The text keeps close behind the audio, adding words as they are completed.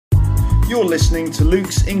You're listening to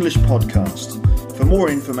Luke's English Podcast. For more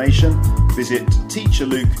information, visit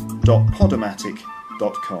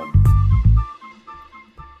teacherluke.podomatic.com.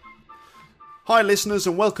 Hi listeners,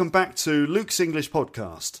 and welcome back to Luke's English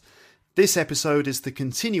Podcast. This episode is the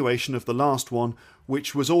continuation of the last one,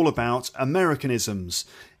 which was all about Americanisms.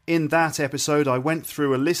 In that episode, I went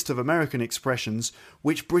through a list of American expressions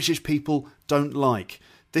which British people don't like.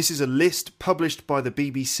 This is a list published by the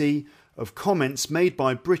BBC of comments made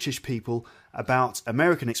by British people about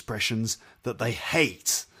American expressions that they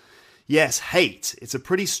hate. Yes, hate. It's a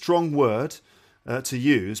pretty strong word to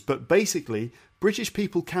use, but basically, British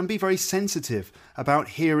people can be very sensitive about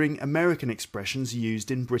hearing American expressions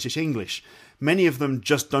used in British English. Many of them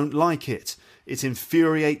just don't like it. It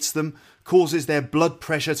infuriates them, causes their blood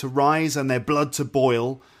pressure to rise and their blood to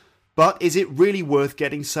boil. But is it really worth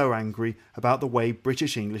getting so angry about the way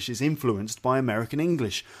British English is influenced by American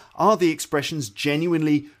English? Are the expressions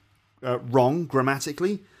genuinely wrong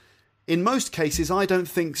grammatically? In most cases, I don't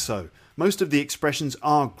think so. Most of the expressions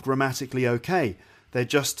are grammatically okay. They're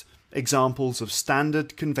just examples of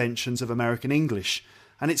standard conventions of American English,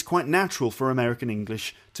 and it's quite natural for American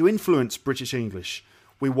English to influence British English.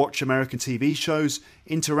 We watch American TV shows,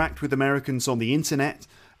 interact with Americans on the internet,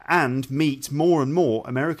 and meet more and more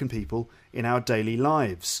American people in our daily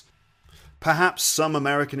lives. Perhaps some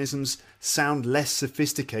Americanisms sound less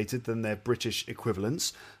sophisticated than their British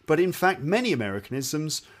equivalents, but in fact many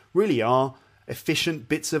Americanisms really are efficient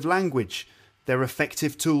bits of language. They're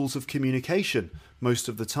effective tools of communication most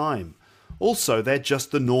of the time. Also, they're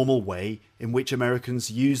just the normal way in which Americans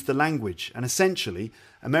use the language, and essentially,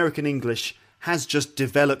 American English has just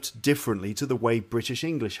developed differently to the way British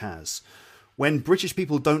English has. When British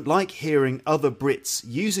people don't like hearing other Brits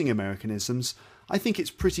using Americanisms, I think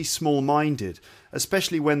it's pretty small-minded,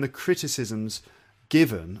 especially when the criticisms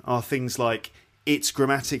given are things like, it's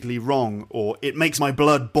grammatically wrong, or it makes my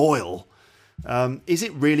blood boil. Is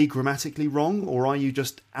it really grammatically wrong, or are you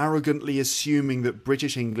just arrogantly assuming that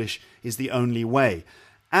British English is the only way?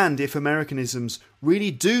 And if Americanisms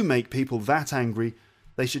really do make people that angry,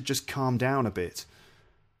 they should just calm down a bit.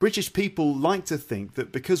 British people like to think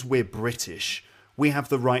that because we're British, we have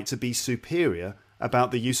the right to be superior about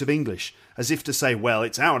the use of English, as if to say, well,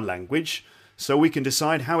 it's our language, so we can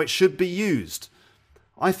decide how it should be used.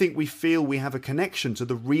 I think we feel we have a connection to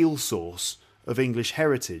the real source of English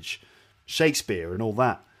heritage, Shakespeare and all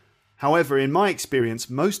that. However, in my experience,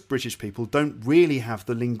 most British people don't really have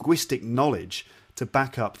the linguistic knowledge to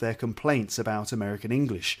back up their complaints about American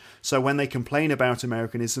English. So when they complain about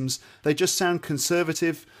Americanisms, they just sound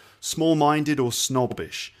conservative, small-minded or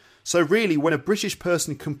snobbish. So really, when a British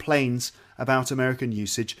person complains about American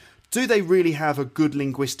usage, do they really have a good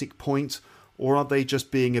linguistic point, or are they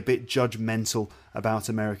just being a bit judgmental about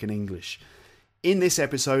American English? In this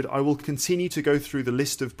episode, I will continue to go through the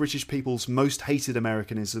list of British people's most hated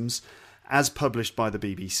Americanisms, as published by the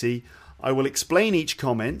BBC. I will explain each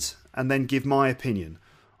comment and then give my opinion.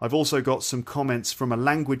 I've also got some comments from a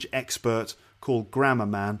language expert called Grammar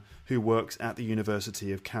Man who works at the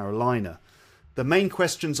University of Carolina. The main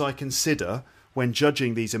questions I consider when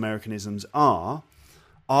judging these Americanisms are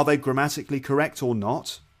they grammatically correct or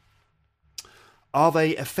not? Are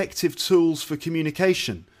they effective tools for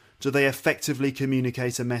communication? Do they effectively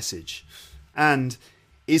communicate a message? And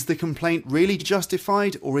is the complaint really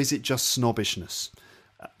justified, or is it just snobbishness?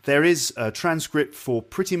 There is a transcript for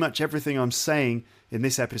pretty much everything I'm saying in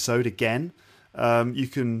this episode again. You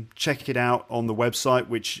can check it out on the website,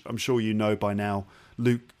 which I'm sure you know by now.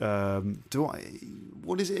 Luke,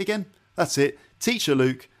 what is it again? That's it.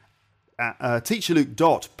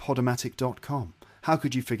 teacherluke.podomatic.com. How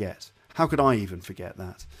could you forget? How could I even forget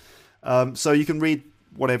that? So you can read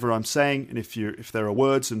whatever I'm saying, and if there are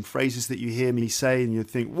words and phrases that you hear me say and you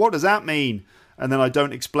think, what does that mean? And then I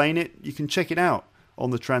don't explain it, you can check it out on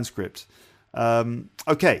the transcript.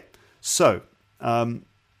 Okay, so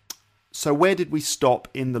where did we stop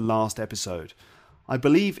in the last episode? I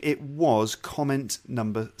believe it was comment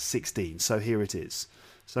number 16, so here it is.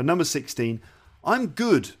 So number 16, I'm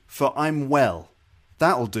good for I'm well.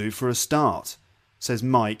 That'll do for a start, says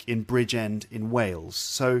Mike in Bridgend in Wales.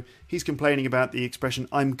 So he's complaining about the expression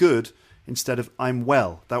I'm good instead of I'm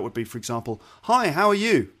well. That would be, for example, hi, how are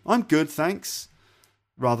you? I'm good, thanks.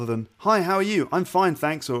 Rather than, hi, how are you? I'm fine,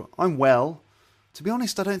 thanks, or I'm well. To be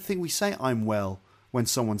honest, I don't think we say I'm well when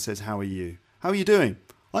someone says, how are you? How are you doing?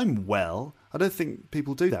 I'm well. I don't think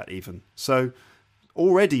people do that even. So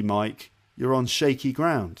already, Mike, you're on shaky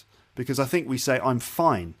ground, because I think we say I'm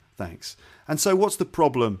fine, thanks. And so what's the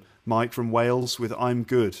problem, Mike from Wales, with I'm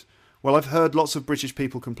good? Well, I've heard lots of British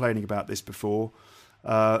people complaining about this before.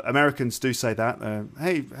 Americans do say that.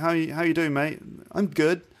 Hey, how you doing, mate? I'm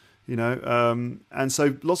good. And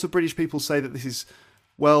so lots of British people say that this is,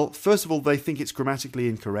 well, first of all, they think it's grammatically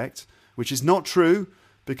incorrect, which is not true,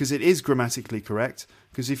 because it is grammatically correct.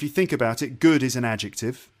 Because if you think about it, good is an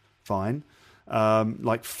adjective, fine.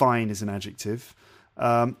 Like fine is an adjective.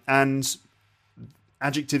 And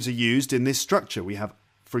adjectives are used in this structure. We have,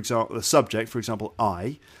 for example, the subject, for example,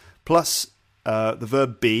 I, plus the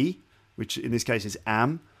verb be, which in this case is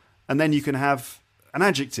am, and then you can have an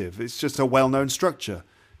adjective. It's just a well-known structure.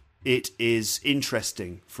 It is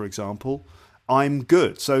interesting, for example. I'm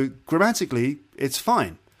good. So grammatically, it's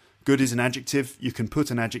fine. Good is an adjective. You can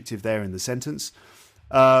put an adjective there in the sentence.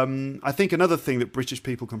 I think another thing that British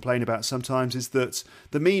people complain about sometimes is that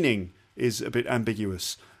the meaning is a bit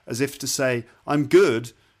ambiguous, as if to say I'm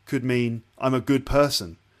good could mean I'm a good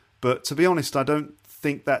person. But to be honest, I don't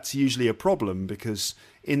think that's usually a problem, because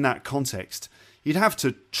in that context, you'd have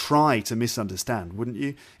to try to misunderstand, wouldn't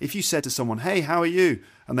you? If you said to someone, hey, how are you?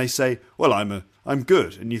 And they say, well, I'm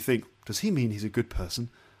good. And you think, does he mean he's a good person?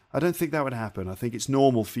 I don't think that would happen. I think it's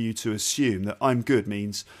normal for you to assume that I'm good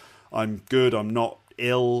means I'm good, I'm not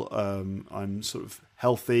ill, I'm sort of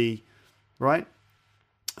healthy, right?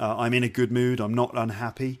 I'm in a good mood, I'm not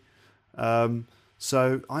unhappy.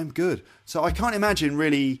 So I'm good. So I can't imagine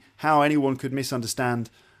really how anyone could misunderstand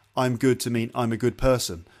I'm good to mean I'm a good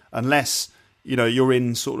person, unless, you're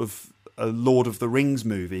in sort of a Lord of the Rings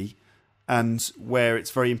movie, and where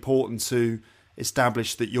it's very important to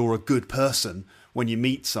establish that you're a good person when you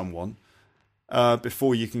meet someone,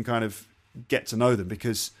 before you can kind of get to know them.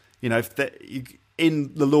 Because, if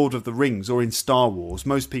in the Lord of the Rings or in Star Wars,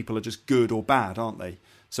 most people are just good or bad, aren't they?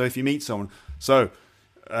 So if you meet someone,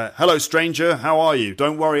 hello stranger, how are you?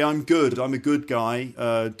 Don't worry, I'm good. I'm a good guy.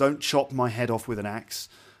 Don't chop my head off with an axe.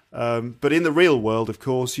 But in the real world, of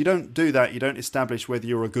course, you don't do that. You don't establish whether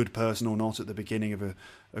you're a good person or not at the beginning of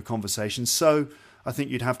a conversation. So I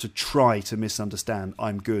think you'd have to try to misunderstand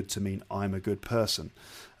I'm good to mean I'm a good person.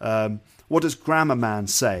 What does Grammar Man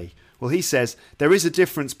say? Well, he says, there is a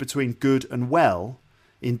difference between good and well.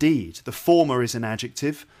 Indeed, the former is an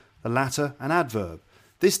adjective, the latter an adverb.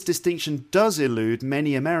 This distinction does elude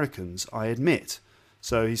many Americans, I admit.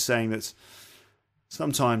 So he's saying that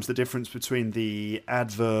sometimes the difference between the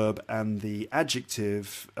adverb and the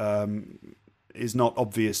adjective is not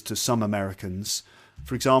obvious to some Americans.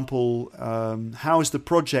 For example, how is the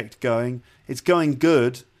project going? It's going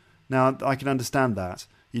good. Now, I can understand that.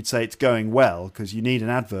 You'd say it's going well, because you need an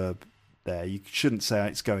adverb there. You shouldn't say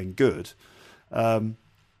it's going good.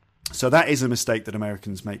 So that is a mistake that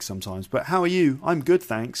Americans make sometimes. But how are you? I'm good,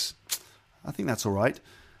 thanks. I think that's all right.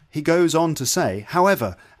 He goes on to say,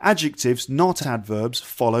 however, adjectives, not adverbs,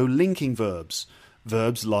 follow linking verbs.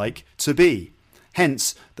 Verbs like to be.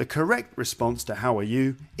 Hence, the correct response to how are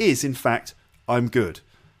you is, in fact, I'm good.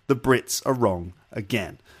 The Brits are wrong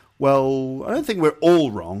again. Well, I don't think we're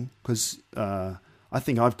all wrong, because I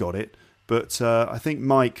think I've got it. But I think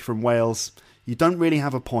Mike from Wales, you don't really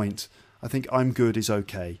have a point. I think I'm good is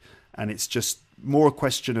okay. And it's just more a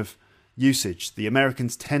question of usage. The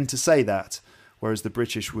Americans tend to say that, whereas the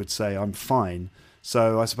British would say I'm fine.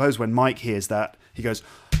 So I suppose when Mike hears that, he goes,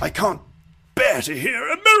 I can't bear to hear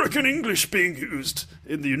American English being used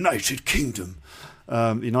in the United Kingdom.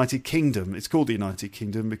 The United Kingdom, it's called the United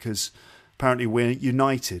Kingdom because apparently we're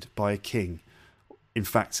united by a king. In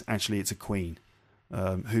fact, actually it's a queen,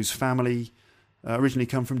 whose family originally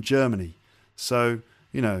come from Germany. So,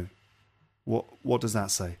 what does that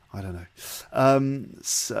say? I don't know.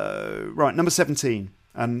 Right, number 17.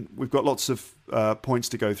 And we've got lots of points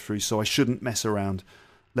to go through, so I shouldn't mess around.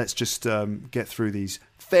 Let's just get through these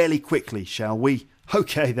fairly quickly, shall we?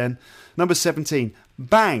 Okay, then. Number 17.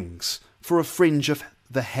 Bangs for a fringe of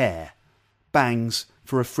the hair. Bangs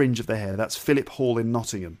for a fringe of the hair. That's Philip Hall in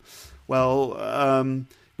Nottingham. Well,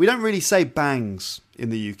 we don't really say bangs in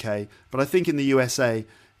the UK, but I think in the USA,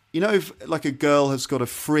 if like a girl has got a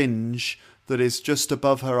fringe that is just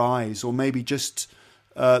above her eyes, or maybe just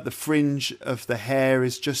the fringe of the hair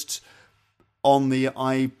is just on the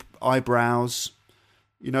eyebrows,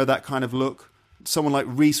 that kind of look. Someone like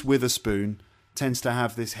Reese Witherspoon tends to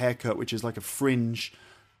have this haircut which is like a fringe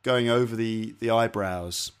going over the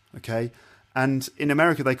eyebrows, okay? And in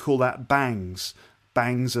America they call that bangs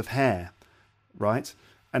of hair, right?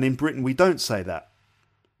 And in Britain we don't say that.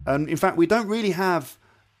 And in fact we don't really have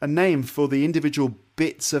a name for the individual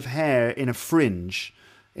bits of hair in a fringe.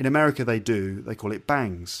 In America they do. They call it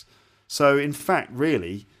bangs. So in fact,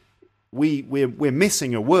 really, we're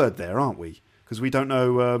missing a word there, aren't we? Because we don't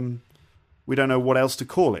know what else to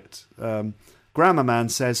call it. Grammar Man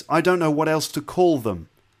says, I don't know what else to call them.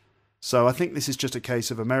 So I think this is just a case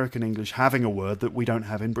of American English having a word that we don't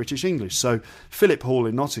have in British English. So Philip Hall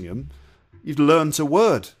in Nottingham, you've learned a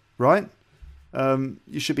word, right?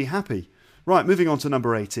 You should be happy. Right, moving on to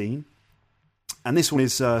number 18. And this one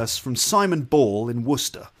is from Simon Ball in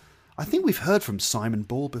Worcester. I think we've heard from Simon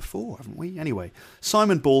Ball before, haven't we? Anyway,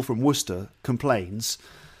 Simon Ball from Worcester complains,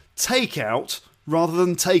 take out rather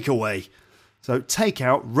than takeaway. So take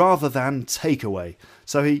out rather than takeaway.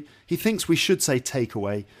 So he thinks we should say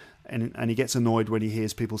takeaway, and he gets annoyed when he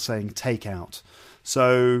hears people saying take out.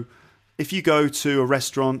 So if you go to a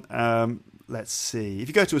restaurant, let's see, if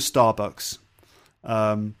you go to a Starbucks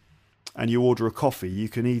and you order a coffee, you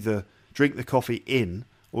can either drink the coffee in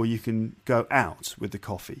or you can go out with the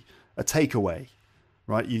coffee. A takeaway,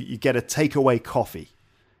 right? You get a takeaway coffee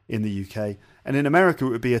in the UK. And in America, it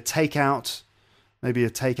would be a takeout, maybe a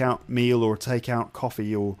takeout meal or a takeout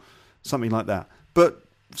coffee or something like that. But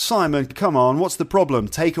Simon, come on, what's the problem?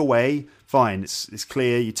 Takeaway, fine, it's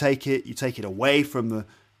clear. You take it away from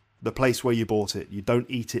the place where you bought it. You don't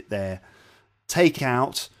eat it there. Take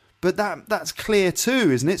out, but that's clear too,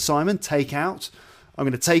 isn't it, Simon? Take out. I'm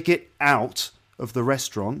going to take it out of the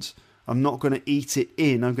restaurant. I'm not going to eat it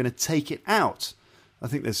in. I'm going to take it out. I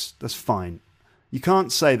think that's fine. You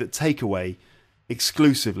can't say that takeaway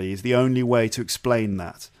exclusively is the only way to explain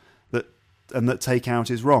that takeout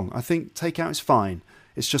is wrong. I think takeout is fine.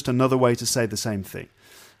 It's just another way to say the same thing.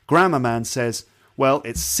 Grammar Man says, well,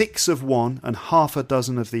 it's 6 of one and half a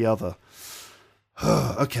dozen of the other.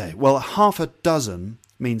 Okay, well, half a dozen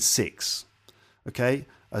means 6. Okay,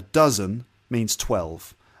 a dozen means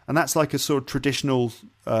 12. And that's like a sort of traditional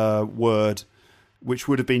word which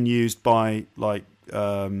would have been used by like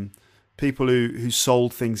people who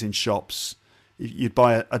sold things in shops. You'd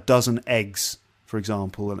buy a dozen eggs, for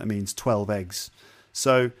example, and it means 12 eggs.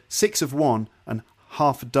 So 6 of one and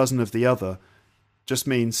half a dozen of the other just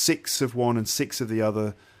means 6 of one and 6 of the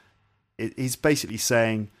other. He's basically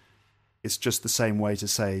saying it's just the same way to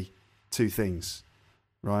say two things,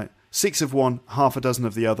 right? 6 of one, half a dozen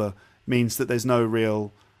of the other means that there's no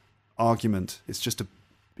real argument. It's just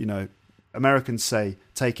Americans say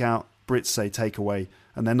take out, Brits say take away,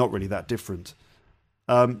 and they're not really that different.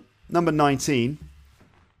 Number 19,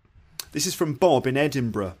 this is from Bob in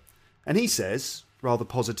Edinburgh, and he says, rather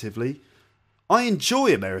positively, I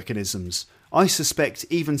enjoy Americanisms. I suspect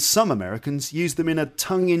even some Americans use them in a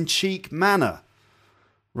tongue-in-cheek manner.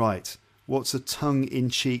 Right, what's a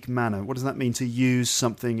tongue-in-cheek manner? What does that mean to use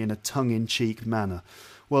something in a tongue-in-cheek manner?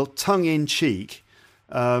 Well, tongue-in-cheek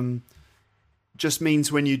just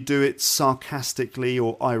means when you do it sarcastically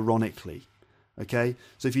or ironically. Okay,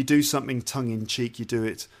 so if you do something tongue-in-cheek, you do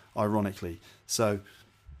it ironically. So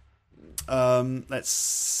let's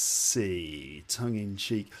see,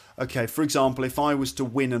 tongue-in-cheek. Okay, for example, if I was to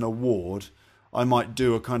win an award, I might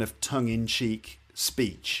do a kind of tongue-in-cheek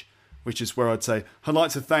speech, which is where I'd say, I'd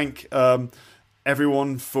like to thank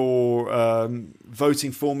everyone for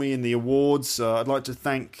voting for me in the awards. I'd like to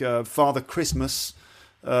thank Father Christmas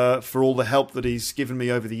for all the help that he's given me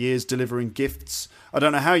over the years delivering gifts. I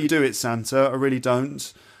don't know how you do it, Santa. I really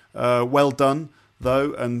don't. Well done,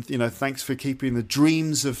 though, and thanks for keeping the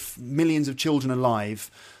dreams of millions of children alive,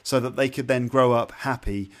 so that they could then grow up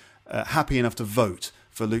happy enough to vote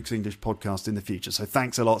for Luke's English podcast in the future. So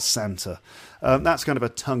thanks a lot, Santa. That's kind of a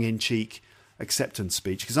tongue-in-cheek acceptance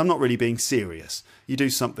speech, because I'm not really being serious. You do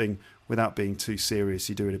something without being too serious.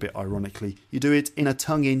 You do it a bit ironically. You do it in a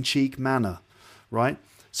tongue-in-cheek manner, right?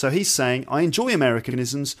 So he's saying, I enjoy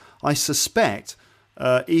Americanisms. I suspect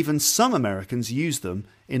even some Americans use them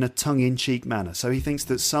in a tongue-in-cheek manner. So he thinks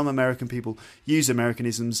that some American people use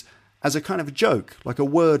Americanisms as a kind of joke, like a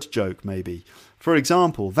word joke maybe. For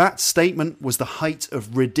example, that statement was the height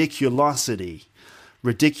of ridiculosity.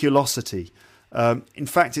 Ridiculosity. In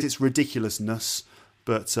fact, it's ridiculousness,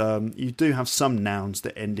 but you do have some nouns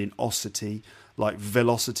that end in osity, like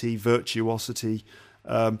velocity, virtuosity.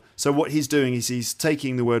 So what he's doing is he's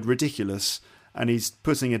taking the word ridiculous and he's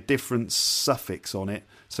putting a different suffix on it.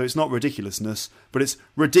 So it's not ridiculousness, but it's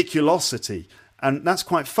ridiculosity. And that's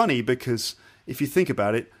quite funny because if you think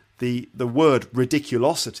about it, the word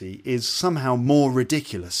ridiculosity is somehow more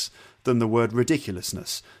ridiculous than the word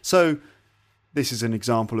ridiculousness. So this is an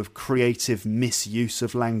example of creative misuse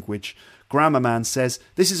of language. Grammar Man says,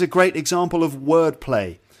 this is a great example of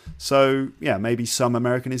wordplay. So, yeah, maybe some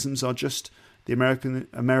Americanisms are just the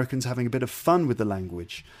Americans having a bit of fun with the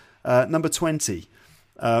language. Number 20,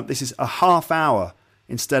 this is a half hour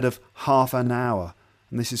instead of half an hour.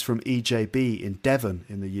 And this is from EJB in Devon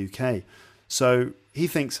in the UK. So he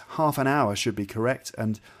thinks half an hour should be correct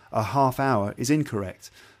and a half hour is incorrect.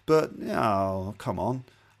 But, oh, come on.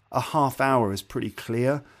 A half hour is pretty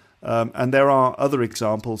clear. And there are other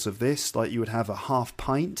examples of this, like you would have a half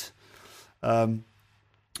pint. A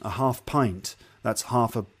half pint, that's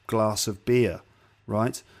half a glass of beer,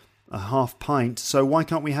 right? A half pint. So why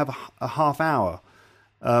can't we have a half hour?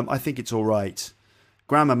 I think it's all right.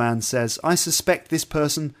 Grammar Man says, I suspect this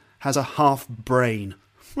person has a half brain.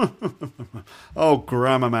 Oh,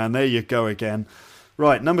 Grammar Man, there you go again.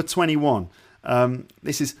 Right, number 21.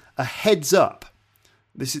 This is a heads up.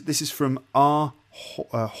 This is from R.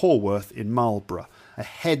 Horworth in Marlborough. A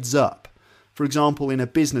heads up. For example, in a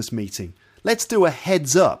business meeting. Let's do a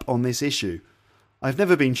heads up on this issue. I've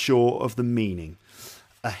never been sure of the meaning.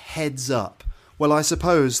 A heads up. Well, I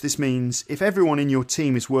suppose this means if everyone in your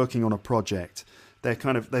team is working on a project,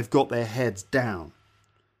 they've got their heads down.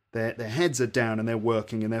 Their heads are down and they're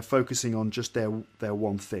working and they're focusing on just their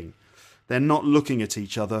one thing. They're not looking at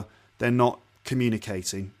each other. They're not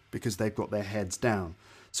communicating because they've got their heads down.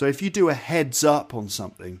 So if you do a heads up on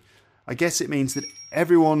something, I guess it means that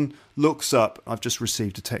everyone looks up. I've just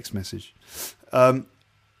received a text message.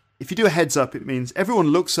 If you do a heads up, it means everyone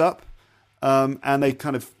looks up and they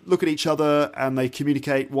kind of look at each other and they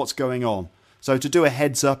communicate what's going on. So to do a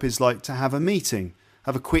heads up is like to have a meeting,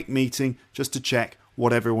 have a quick meeting just to check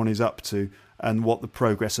what everyone is up to and what the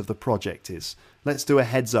progress of the project is. Let's do a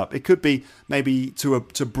heads up. It could be maybe to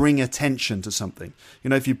bring attention to something. You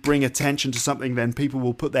know, if you bring attention to something, then people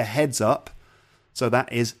will put their heads up. So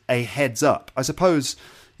that is a heads up. I suppose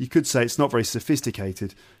you could say it's not very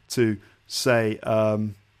sophisticated to say,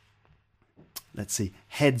 let's see,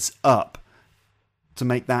 heads up, to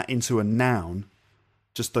make that into a noun,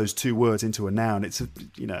 just those two words into a noun. It's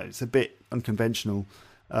a bit unconventional,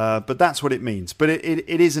 but that's what it means. But it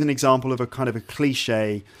is an example of a kind of a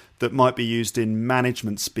cliche that might be used in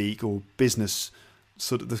management speak or business,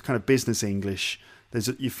 sort of the kind of business English.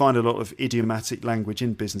 You find a lot of idiomatic language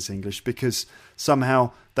in business English because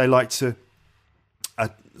somehow they like to they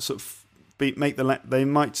like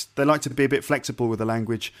to be a bit flexible with the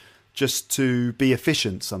language just to be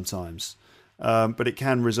efficient sometimes. But it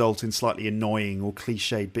can result in slightly annoying or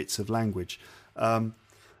cliched bits of language.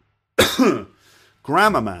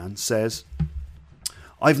 Grammar Man says,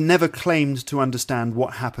 I've never claimed to understand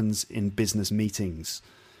what happens in business meetings.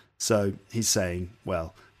 So he's saying,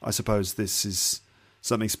 well, I suppose this is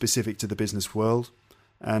something specific to the business world,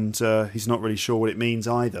 and he's not really sure what it means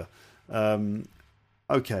either.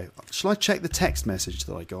 Okay, shall I check the text message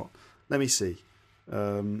that I got? Let me see.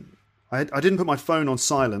 I didn't put my phone on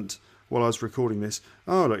silent while I was recording this.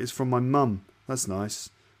 Oh, look, it's from my mum. That's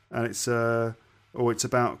nice. And it's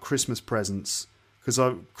about Christmas presents, because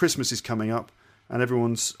Christmas is coming up and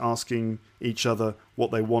everyone's asking each other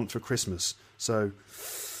what they want for Christmas. So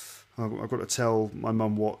I've got to tell my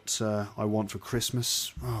mum what I want for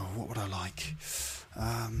Christmas. Oh, what would I like?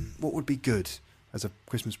 What would be good as a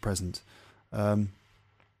Christmas present?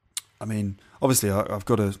 I mean, obviously I've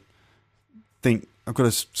got to think, I've got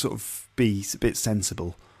to sort of be a bit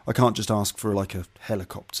sensible. I can't just ask for like a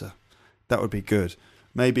helicopter. That would be good.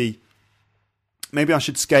 Maybe I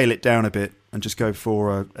should scale it down a bit and just go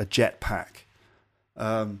for a jetpack.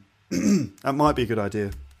 That might be a good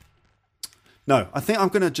idea. No, I think I'm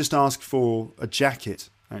going to just ask for a jacket,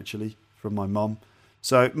 actually, from my mum.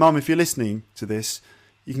 So, Mum, if you're listening to this,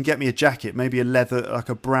 you can get me a jacket, maybe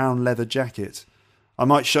a brown leather jacket. I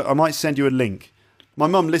might send you a link. My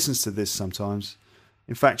mum listens to this sometimes.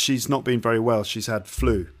 In fact, she's not been very well. She's had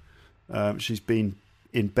flu. She's been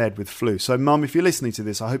in bed with flu. So, Mum, if you're listening to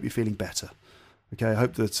this, I hope you're feeling better. Okay, I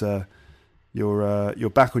hope that you're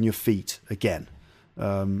back on your feet again.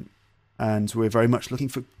 And we're very much looking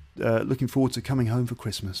forward to coming home for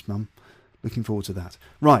Christmas, Mum. Looking forward to that.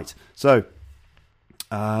 Right. So,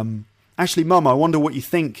 actually, Mum, I wonder what you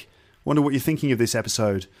think. Wonder what you're thinking of this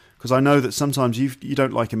episode, because I know that sometimes you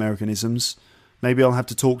don't like Americanisms. Maybe I'll have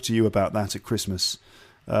to talk to you about that at Christmas.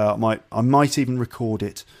 I might even record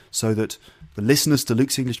it so that the listeners to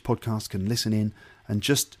Luke's English podcast can listen in and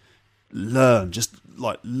just learn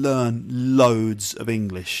loads of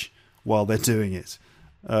English while they're doing it.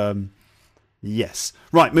 Yes.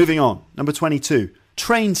 Right, moving on. Number 22.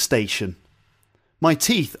 Train station. My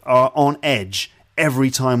teeth are on edge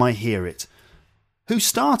every time I hear it. Who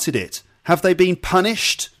started it? Have they been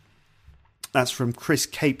punished? That's from Chris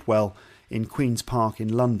Capewell in Queen's Park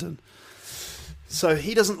in London. So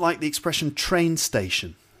he doesn't like the expression train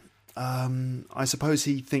station. I suppose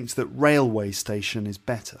he thinks that railway station is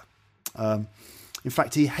better. In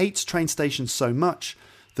fact, he hates train stations so much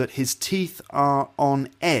that his teeth are on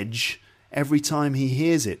edge every time he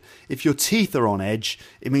hears it. If your teeth are on edge,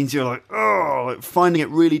 it means you're like finding it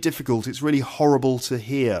really difficult. It's really horrible to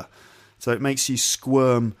hear. So it makes you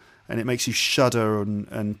squirm and it makes you shudder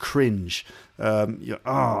and cringe.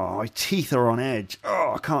 My teeth are on edge.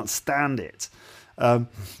 Oh, I can't stand it.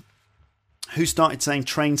 Who started saying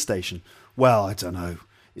train station? Well, I don't know.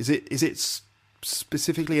 Is it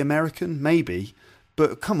specifically American? Maybe.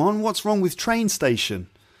 But come on, what's wrong with train station?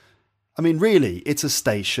 I mean, really, it's a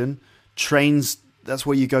station. Trains, that's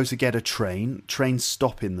where you go to get a train. Trains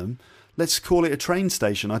stop in them. Let's call it a train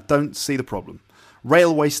station. I don't see the problem.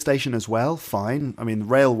 Railway station as well, fine. I mean,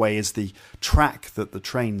 railway is the track that the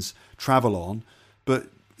trains travel on. But,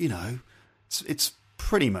 it's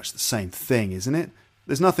pretty much the same thing, isn't it?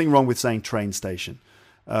 There's nothing wrong with saying train station.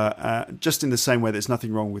 Just in the same way there's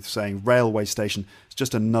nothing wrong with saying railway station. It's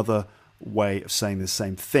just another way of saying the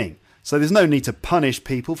same thing. So there's no need to punish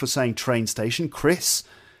people for saying train station. Chris,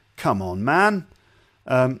 come on, man.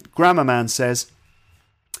 Grammar Man says,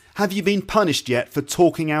 have you been punished yet for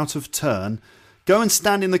talking out of turn? Go and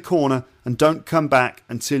stand in the corner and don't come back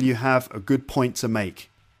until you have a good point to make.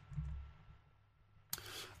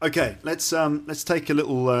 Okay, let's take a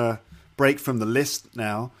little break from the list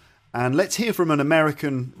now, and let's hear from an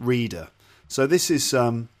American reader. So this is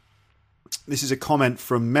a comment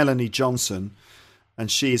from Melanie Johnson, and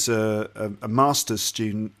she's a master's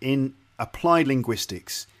student in applied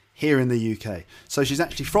linguistics here in the UK. So she's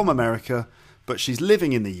actually from America, but she's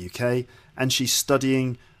living in the UK, and she's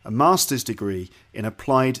studying a master's degree in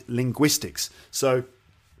applied linguistics. So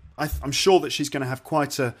I'm sure that she's going to have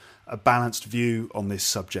quite a balanced view on this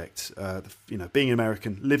subject, being an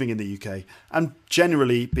American, living in the UK, and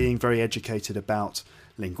generally being very educated about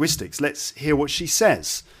linguistics. Let's hear what she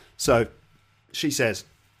says. So she says,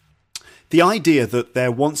 the idea that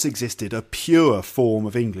there once existed a pure form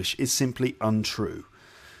of English is simply untrue.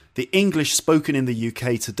 The English spoken in the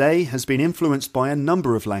UK today has been influenced by a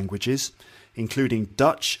number of languages, including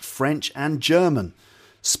Dutch, French and German.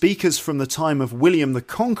 Speakers from the time of William the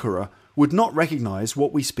Conqueror would not recognise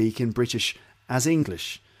what we speak in British as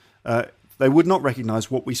English. They would not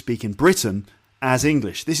recognise what we speak in Britain as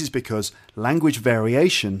English. This is because language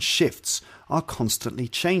variation shifts are constantly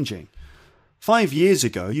changing. 5 years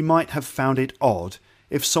ago, you might have found it odd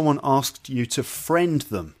if someone asked you to friend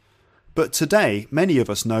them. But today, many of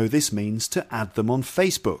us know this means to add them on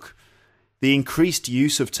Facebook. The increased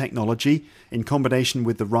use of technology, in combination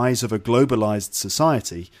with the rise of a globalised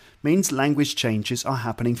society, means language changes are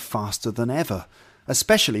happening faster than ever,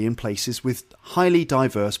 especially in places with highly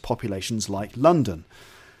diverse populations like London.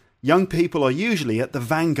 Young people are usually at the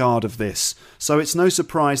vanguard of this, so it's no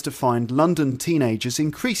surprise to find London teenagers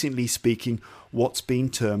increasingly speaking what's been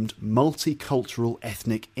termed multicultural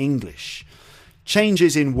ethnic English.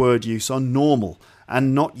 Changes in word use are normal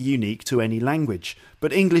and not unique to any language,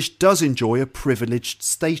 but English does enjoy a privileged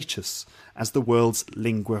status as the world's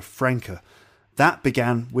lingua franca. That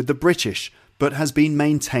began with the British, but has been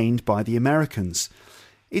maintained by the Americans.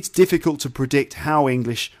 It's difficult to predict how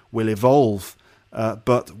English will evolve,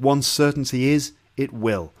 but one certainty is it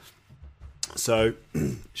will. So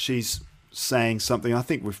she's saying something, I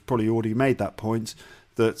think we've probably already made that point,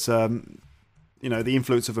 that the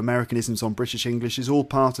influence of Americanisms on British English is all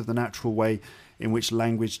part of the natural way in which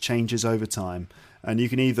language changes over time. And you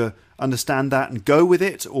can either understand that and go with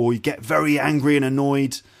it, or you get very angry and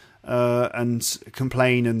annoyed and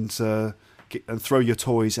complain and throw your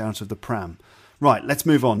toys out of the pram. Right, let's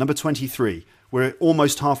move on. Number 23. We're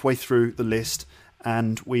almost halfway through the list,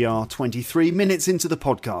 and we are 23 minutes into the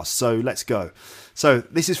podcast, so let's go. So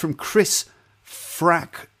this is from Chris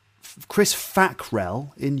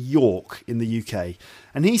Fackrell in York in the UK,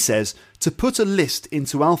 and he says, to put a list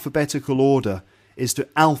into alphabetical order is to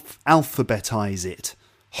alphabetize it.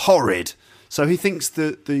 Horrid. So he thinks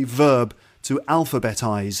that the verb to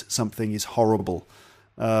alphabetize something is horrible.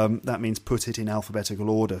 That means put it in alphabetical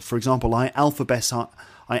order. For example, I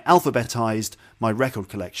alphabetized my record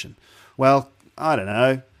collection. Well, I don't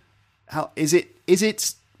know. How is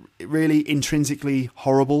it really intrinsically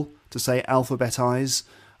horrible to say alphabetize?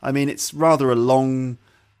 I mean, it's rather a long,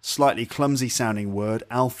 slightly clumsy sounding word,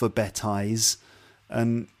 alphabetize.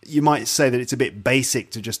 And you might say that it's a bit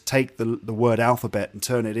basic to just take the word alphabet and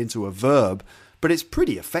turn it into a verb, but it's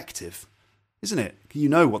pretty effective, isn't it? You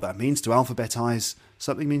know what that means, to alphabetize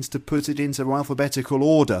something means to put it into alphabetical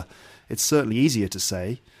order. It's certainly easier to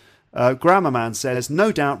say. Grammar Man says,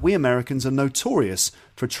 no doubt we Americans are notorious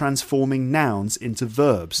for transforming nouns into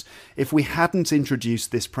verbs. If we hadn't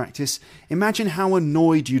introduced this practice, imagine how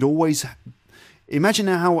annoyed you'd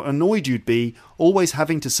be always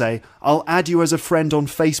having to say, I'll add you as a friend on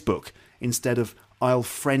Facebook, instead of I'll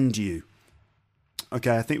friend you.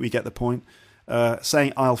 Okay, I think we get the point.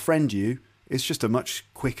 Saying I'll friend you is just a much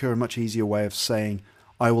quicker and much easier way of saying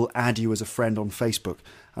I will add you as a friend on Facebook.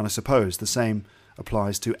 And I suppose the same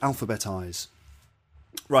applies to alphabetize.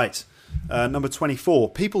 Right, number 24.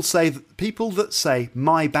 People that say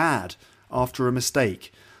 "my bad" after a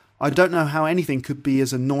mistake. I don't know how anything could be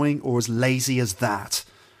as annoying or as lazy as that.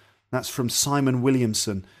 That's from Simon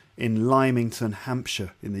Williamson in Lymington,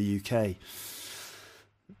 Hampshire, in the UK.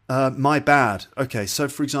 My bad. Okay, so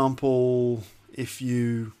for example, if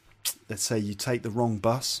let's say you take the wrong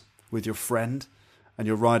bus with your friend and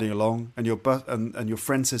you're riding along and and your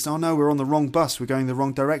friend says, "Oh no, we're on the wrong bus, we're going the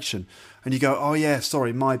wrong direction." And you go, "Oh yeah,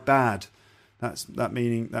 sorry, my bad." That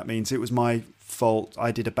means it was my fault,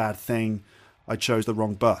 I did a bad thing, I chose the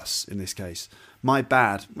wrong bus in this case. My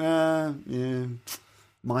bad. Yeah.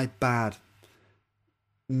 My bad.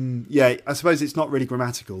 Yeah, I suppose it's not really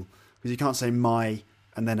grammatical because you can't say my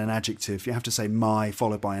and then an adjective. You have to say my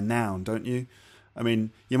followed by a noun, don't you? I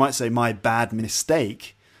mean, you might say my bad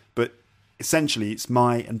mistake, but essentially it's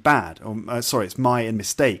my and bad. It's my and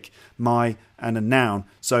mistake, my and a noun.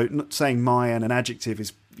 So not saying my and an adjective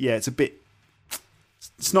is,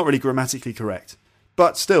 it's not really grammatically correct.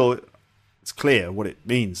 But still, it's clear what it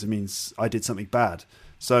means. It means I did something bad.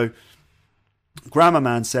 So Grammar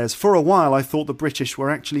Man says, "For a while I thought the British were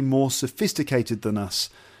actually more sophisticated than us.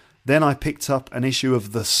 Then I picked up an issue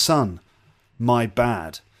of The Sun. My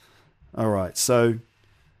bad." All right, so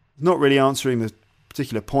not really answering the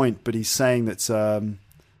particular point, but he's saying that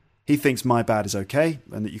he thinks my bad is okay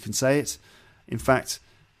and that you can say it. In fact,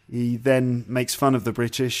 he then makes fun of the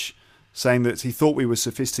British, saying that he thought we were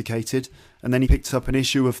sophisticated, and then he picked up an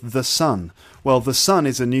issue of The Sun. Well, The Sun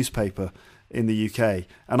is a newspaper in the UK,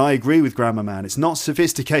 and I agree with Grammar Man. It's not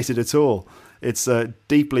sophisticated at all. It's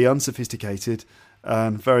deeply unsophisticated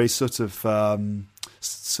and very sort of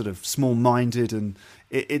small-minded, and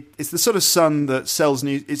it's the sort of Sun that sells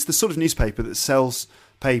news. It's the sort of newspaper that sells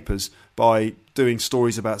papers by doing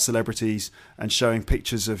stories about celebrities and showing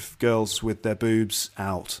pictures of girls with their boobs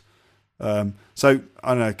out. So I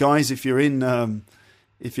don't know, guys. If you're in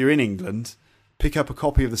England, pick up a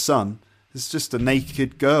copy of The Sun. It's just a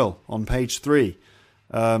naked girl on page 3.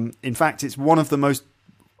 In fact, it's one of the most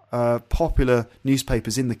popular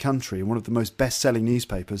newspapers in the country, one of the most best-selling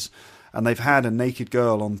newspapers, and they've had a naked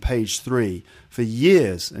girl on page 3 for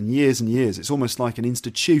years and years and years. It's almost like an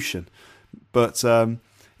institution. But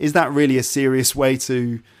is that really a serious way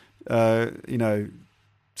to,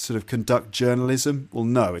 sort of conduct journalism? Well,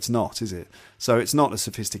 no, it's not, is it? So it's not a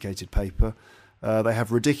sophisticated paper. They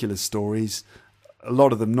have ridiculous stories. A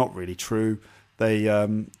lot of them not really true. They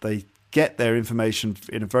get their information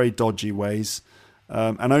in a very dodgy ways.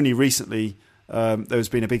 And only recently there's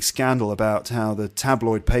been a big scandal about how the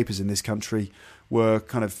tabloid papers in this country were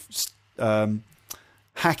kind of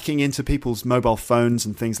hacking into people's mobile phones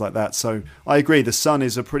and things like that. So I agree, The Sun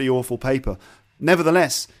is a pretty awful paper.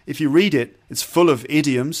 Nevertheless, if you read it, it's full of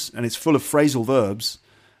idioms and it's full of phrasal verbs.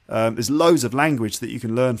 There's loads of language that you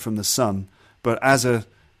can learn from The Sun. But as a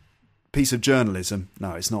piece of journalism,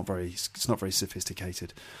 no, it's not very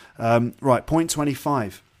sophisticated. Right, point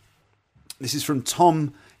 25. This is from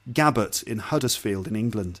Tom Gabbert in Huddersfield in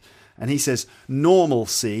England, and he says,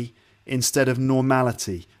 "Normalcy instead of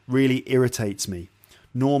normality really irritates me."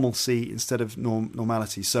 Normalcy instead of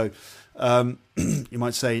normality. So you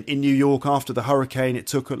might say in New York after the hurricane, it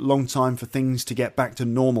took a long time for things to get back to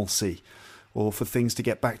normalcy, or for things to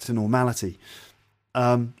get back to normality.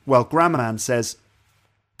 Well, Grammar Man says,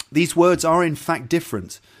 "These words are in fact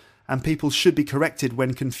different, and people should be corrected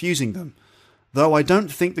when confusing them. Though I don't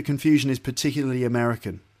think the confusion is particularly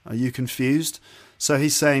American. Are you confused?" So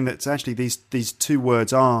he's saying that actually these two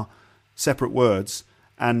words are separate words,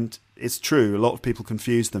 and it's true, a lot of people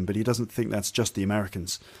confuse them, but he doesn't think that's just the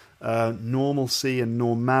Americans. Normalcy and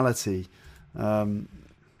normality.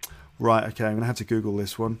 Right, okay, I'm going to have to Google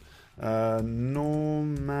this one.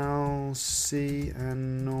 Normalcy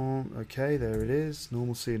and okay, there it is.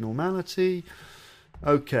 Normalcy and normality.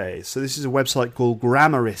 Okay, so this is a website called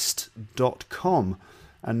grammarist.com,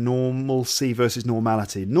 and normalcy versus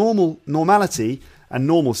normality. Normality and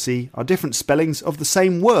normalcy are different spellings of the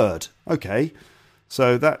same word. Okay,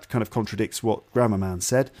 so that kind of contradicts what Grammar Man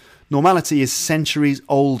said. Normality is centuries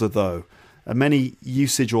older, though, and many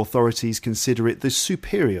usage authorities consider it the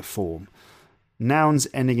superior form. Nouns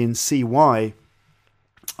ending in cy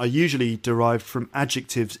are usually derived from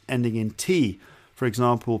adjectives ending in t. For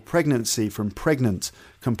example, pregnancy from pregnant,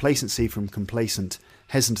 complacency from complacent,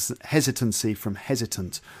 hesitancy from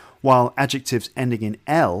hesitant, while adjectives ending in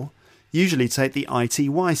l usually take the ity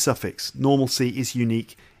suffix. Normalcy is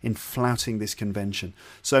unique in flouting this convention.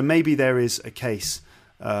 So maybe there is a case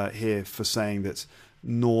here for saying that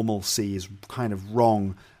normalcy is kind of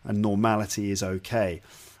wrong and normality is okay.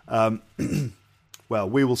 Well,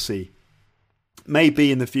 we will see.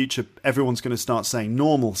 Maybe in the future everyone's going to start saying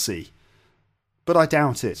normalcy, but I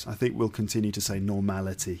doubt it. I think we'll continue to say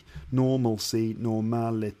normality. Normalcy,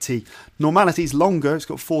 normality. Normality's longer, it's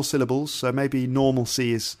got 4 syllables, so maybe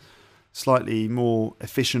normalcy is slightly more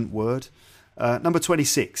efficient word. Number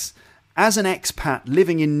 26. As an expat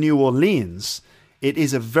living in New Orleans, it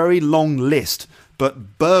is a very long list,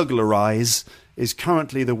 but burglarize is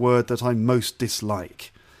currently the word that I most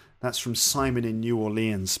dislike. That's from Simon in New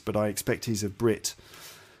Orleans, but I expect he's a Brit.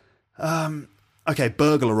 Okay,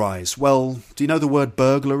 burglarize. Well, do you know the word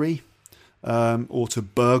burglary? Or to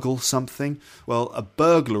burgle something? Well, a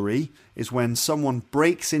burglary is when someone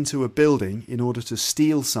breaks into a building in order to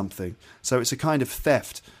steal something. So it's a kind of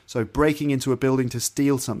theft. So breaking into a building to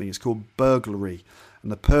steal something is called burglary.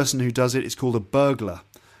 And the person who does it is called a burglar.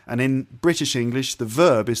 And in British English, the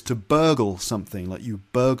verb is to burgle something, like you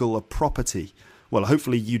burgle a property. Well,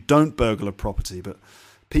 hopefully you don't burgle a property, but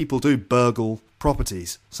people do burgle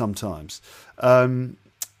properties sometimes. So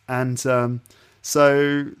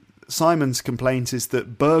Simon's complaint is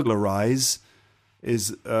that burglarize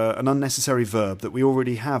is an unnecessary verb, that we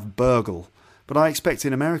already have burgle. But I expect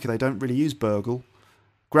in America they don't really use burgle.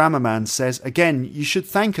 Grammarman says, again, you should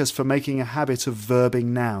thank us for making a habit of verbing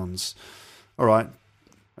nouns. All right.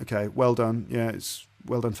 Okay, well done. Yeah, it's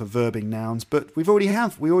well done for verbing nouns. But we already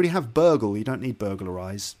have burgle. You don't need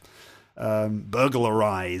burglarize.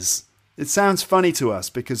 Burglarize. It sounds funny to us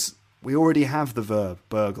because we already have the verb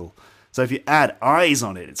burgle. So if you add eyes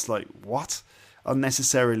on it, it's like, what?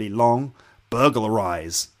 Unnecessarily long.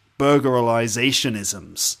 Burglarize.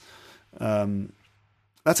 Burglarizationisms.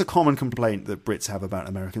 That's a common complaint that Brits have about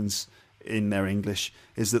Americans in their English,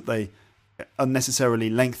 is that they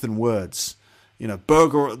unnecessarily lengthen words. You know,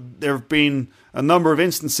 there have been a number of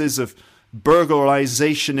instances of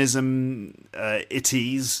burglarizationism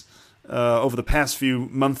itties over the past few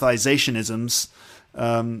monthizationisms.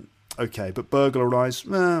 Okay, but burglarize,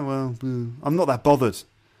 well, I'm not that bothered.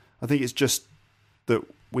 I think it's just that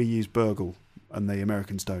we use burgle and the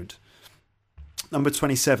Americans don't. Number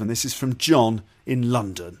 27, this is from John in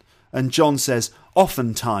London. And John says,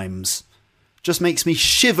 oftentimes, just makes me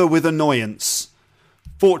shiver with annoyance.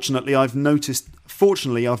 Fortunately, I've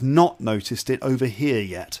not noticed it over here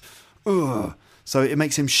yet. Ugh. So it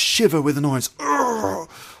makes him shiver with annoyance. Ugh.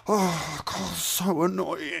 Oh, God, so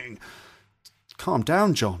annoying. Calm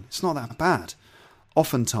down, John. It's not that bad.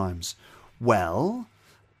 Oftentimes. Well,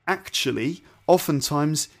 actually,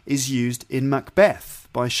 oftentimes is used in Macbeth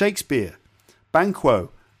by Shakespeare.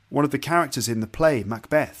 Banquo, one of the characters in the play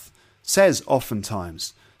Macbeth, says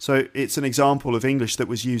oftentimes. So it's an example of English that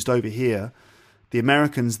was used over here. The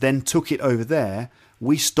Americans then took it over there.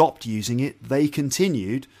 We stopped using it. They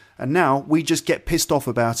continued. And now we just get pissed off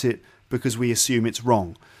about it because we assume it's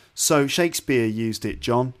wrong. So Shakespeare used it,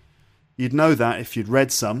 John. You'd know that if you'd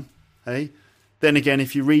read some, eh? Then again,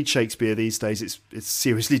 if you read Shakespeare these days, it's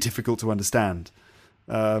seriously difficult to understand.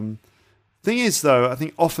 Thing is, though, I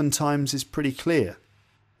think oftentimes is pretty clear,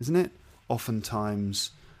 isn't it? Oftentimes.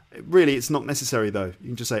 Really, it's not necessary, though. You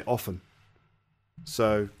can just say often.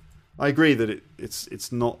 So I agree that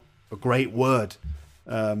it's not a great word.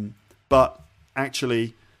 But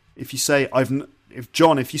actually, if you say,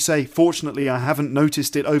 if you say, fortunately, I haven't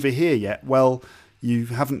noticed it over here yet, well, you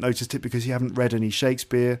haven't noticed it because you haven't read any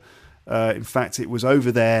Shakespeare. In fact, it was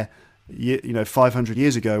over there, 500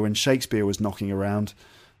 years ago when Shakespeare was knocking around.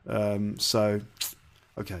 Okay.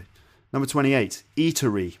 Number 28,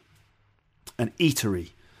 eatery. An eatery.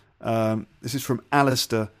 This is from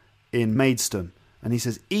Alistair in Maidstone. And he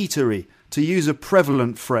says, eatery, to use a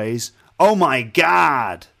prevalent phrase, oh my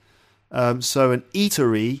God! So an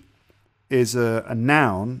eatery is a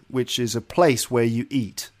noun, which is a place where you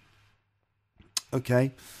eat.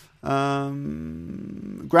 Okay.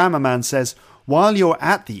 Grammarman says, while you're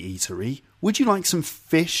at the eatery, would you like some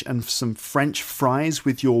fish and some French fries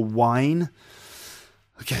with your wine?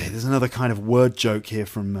 Okay, there's another kind of word joke here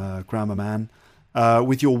from Grammarman.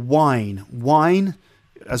 With your wine. Wine,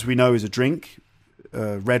 as we know, is a drink,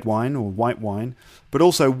 red wine or white wine. But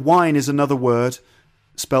also wine is another word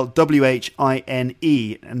spelt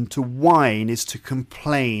W-H-I-N-E. And to whine is to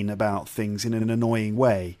complain about things in an annoying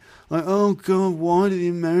way. Like, oh God, why do the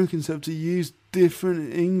Americans have to use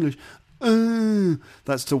different English?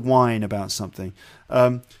 That's to whine about something.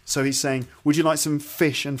 So he's saying, would you like some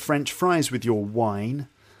fish and French fries with your wine?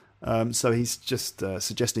 So he's just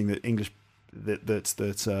suggesting that English,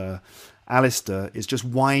 that Alistair is just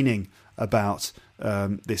whining about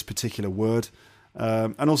this particular word.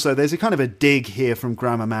 And also there's a kind of a dig here from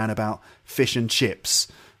Grammar Man about fish and chips,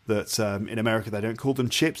 that in America they don't call them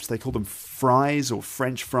chips, they call them fries or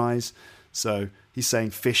French fries. So he's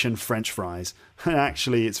saying fish and French fries. And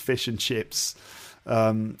actually it's fish and chips.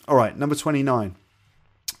 All right, number 29.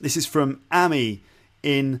 This is from Amy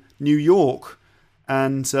in New York.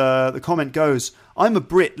 And the comment goes, I'm a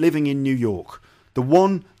Brit living in New York. The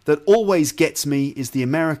one that always gets me is the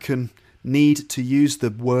American need to use the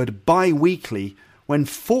word bi-weekly when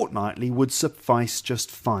fortnightly would suffice just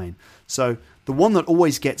fine. So the one that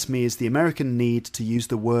always gets me is the American need to use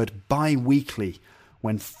the word bi-weekly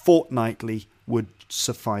when fortnightly would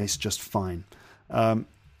suffice just fine.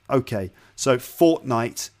 Okay, so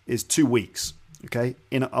fortnight is 2 weeks. Okay,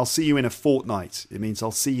 I'll see you in a fortnight. It means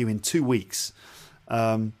I'll see you in 2 weeks.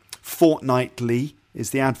 Fortnightly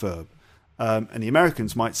is the adverb. And the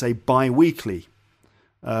Americans might say bi-weekly.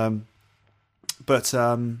 But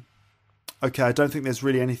okay, I don't think there's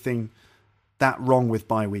really anything that wrong with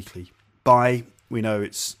bi-weekly. Bi, we know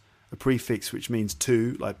it's a prefix which means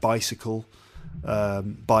two, like bicycle,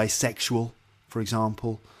 bisexual, for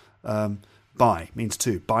example. Bi means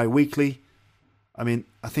two. Bi-weekly, I mean,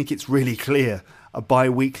 I think it's really clear. A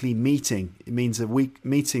bi-weekly meeting, it means a week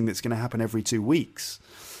meeting that's going to happen every 2 weeks.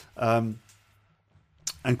 And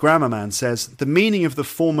Grammar Man says, the meaning of the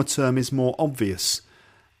former term is more obvious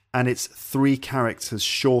and it's 3 characters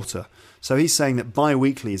shorter. So he's saying that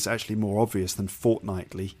bi-weekly is actually more obvious than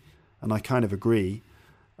fortnightly, and I kind of agree.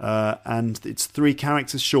 And it's 3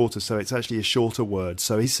 characters shorter, so it's actually a shorter word.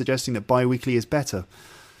 So he's suggesting that bi-weekly is better.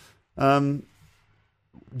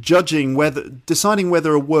 Deciding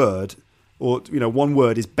whether a word or one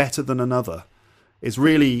word is better than another is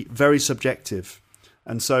really very subjective.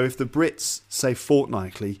 And so if the Brits say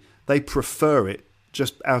fortnightly, they prefer it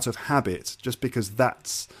just out of habit, just because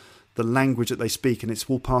that's the language that they speak and it's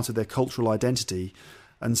all part of their cultural identity.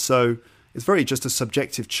 And so it's very just a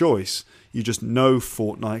subjective choice. You just know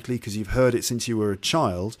fortnightly because you've heard it since you were a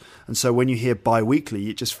child. And so when you hear bi-weekly,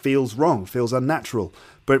 it just feels wrong, feels unnatural.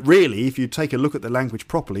 But really, if you take a look at the language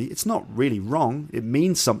properly, it's not really wrong. It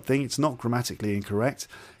means something. It's not grammatically incorrect.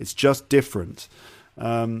 It's just different.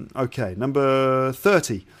 Okay, number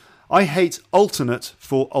 30. I hate alternate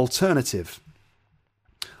for alternative.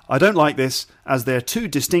 I don't like this as they're 2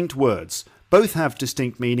 distinct words. Both have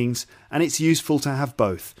distinct meanings, and it's useful to have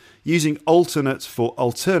both. Using alternate for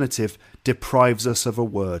alternative deprives us of a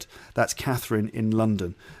word. That's Catherine in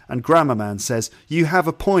London. And Grammar Man says, you have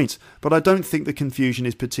a point, but I don't think the confusion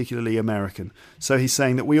is particularly American. So he's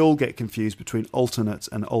saying that we all get confused between alternate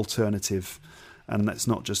and alternative, and that's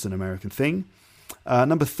not just an American thing.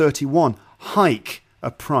 Number 31, hike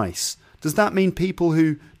a price. Does that mean people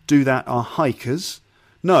who do that are hikers?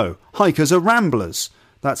 No, hikers are ramblers.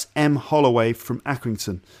 That's M. Holloway from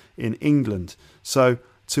Accrington in England. So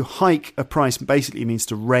to hike a price basically means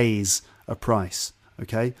to raise a price.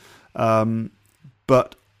 Okay,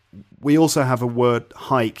 but we also have a word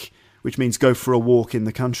hike, which means go for a walk in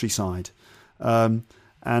the countryside. And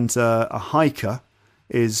a hiker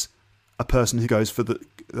is a person who goes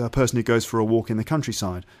for a walk in the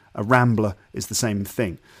countryside. A rambler is the same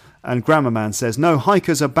thing. And Grammar Man says, no,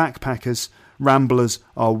 hikers are backpackers, ramblers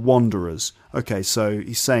are wanderers. Okay, so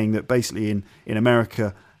he's saying that basically in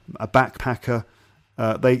America, a backpacker,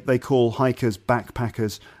 they call hikers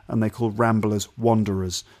backpackers and they call ramblers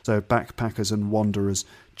wanderers. So backpackers and wanderers,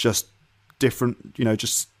 just different,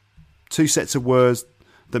 just 2 sets of words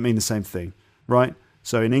that mean the same thing, right?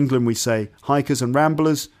 So in England we say hikers and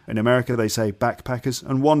ramblers. In America they say backpackers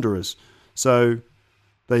and wanderers. So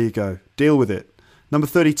there you go. Deal with it. Number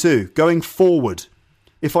 32, going forward.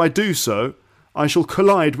 If I do so, I shall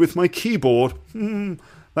collide with my keyboard.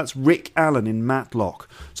 That's Rick Allen in Matlock.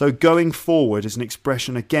 So going forward is an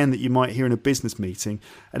expression, again, that you might hear in a business meeting.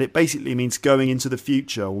 And it basically means going into the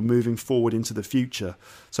future or moving forward into the future.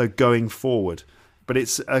 So going forward. But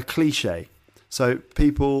it's a cliche. So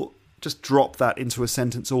people just drop that into a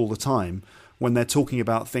sentence all the time when they're talking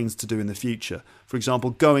about things to do in the future. For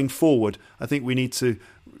example, going forward, I think we need to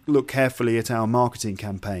look carefully at our marketing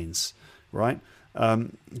campaigns, right?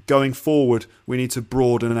 Going forward, we need to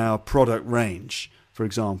broaden our product range, for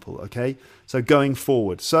example, okay? So going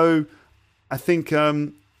forward. So I think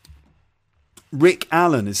Rick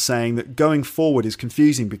Allen is saying that going forward is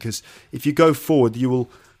confusing because if you go forward, you will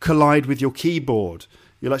collide with your keyboard.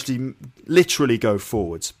 You'll actually literally go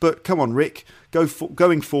forwards. But come on, Rick,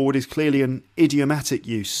 going forward is clearly an idiomatic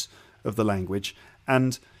use of the language,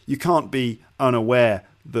 and you can't be unaware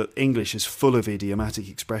that English is full of idiomatic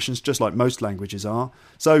expressions, just like most languages are.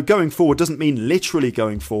 So going forward doesn't mean literally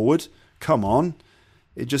going forward. Come on.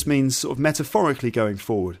 It just means sort of metaphorically going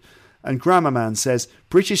forward. And Grammarman says,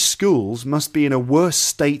 British schools must be in a worse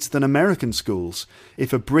state than American schools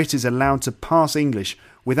if a Brit is allowed to pass English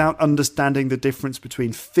without understanding the difference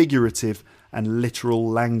between figurative and literal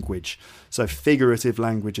language. So figurative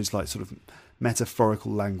language is like sort of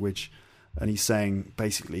metaphorical language. And he's saying,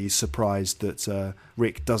 basically, he's surprised that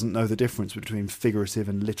Rick doesn't know the difference between figurative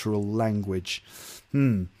and literal language.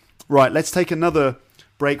 Right, let's take another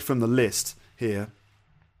break from the list here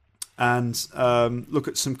and look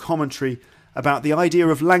at some commentary about the idea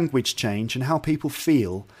of language change and how people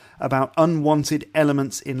feel about unwanted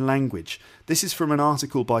elements in language. This is from an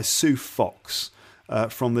article by Sue Fox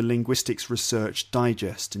from the Linguistics Research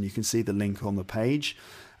Digest, and you can see the link on the page.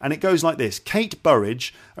 And it goes like this. Kate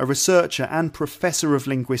Burridge, a researcher and professor of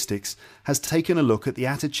linguistics, has taken a look at the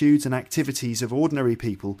attitudes and activities of ordinary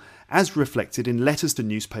people as reflected in letters to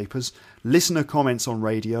newspapers, listener comments on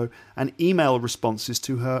radio, and email responses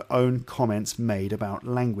to her own comments made about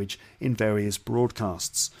language in various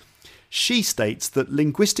broadcasts. She states that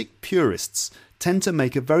linguistic purists tend to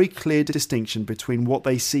make a very clear distinction between what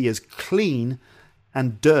they see as clean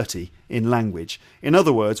and dirty in language. In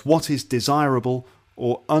other words, what is desirable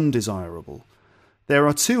or undesirable. There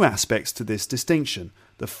are two aspects to this distinction.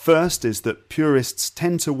 The first is that purists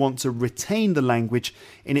tend to want to retain the language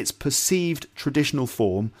in its perceived traditional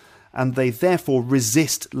form, and they therefore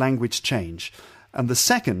resist language change. And the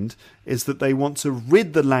second is that they want to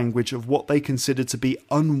rid the language of what they consider to be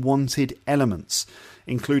unwanted elements,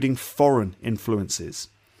 including foreign influences.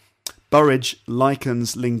 Burridge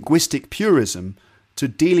likens linguistic purism to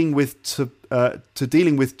dealing with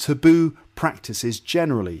taboo practices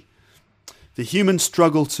generally. The human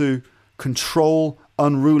struggle to control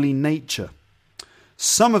unruly nature.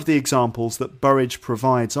 Some of the examples that Burridge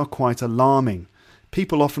provides are quite alarming.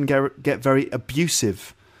 People often get very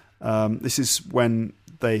abusive. This is when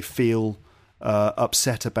they feel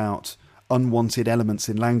upset about unwanted elements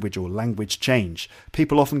in language or language change.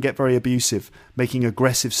 People often get very abusive, making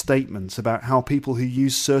aggressive statements about how people who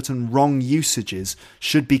use certain wrong usages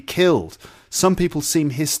should be killed. Some people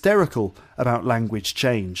seem hysterical about language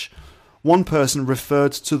change. One person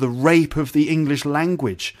referred to the rape of the English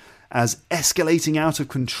language as escalating out of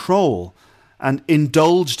control and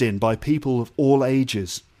indulged in by people of all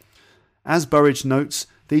ages. As Burridge notes,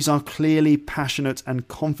 these are clearly passionate and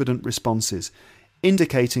confident responses,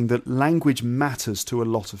 indicating that language matters to a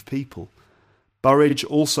lot of people. Burridge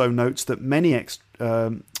also notes that many extracts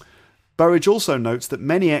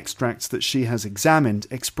that she has examined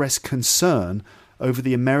express concern over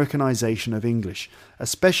the Americanization of English,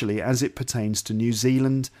 especially as it pertains to New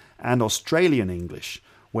Zealand and Australian English,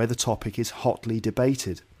 where the topic is hotly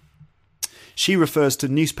debated. She refers to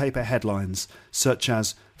newspaper headlines such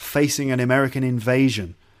as "Facing an American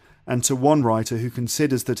Invasion," and to one writer who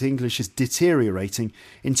considers that English is deteriorating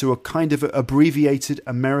into a kind of abbreviated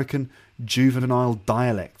American juvenile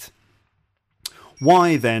dialect.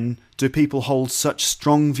 Why, then, do people hold such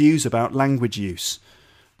strong views about language use?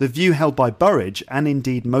 The view held by Burridge, and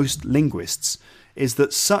indeed most linguists, is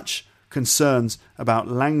that such concerns about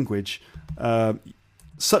language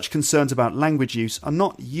use are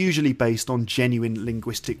not usually based on genuine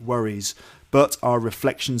linguistic worries, but are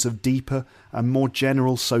reflections of deeper and more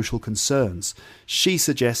general social concerns. She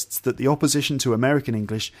suggests that the opposition to American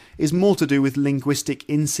English is more to do with linguistic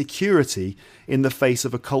insecurity in the face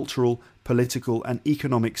of a cultural, political and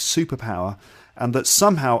economic superpower, and that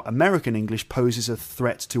somehow American English poses a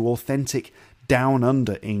threat to authentic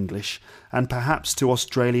down-under English and perhaps to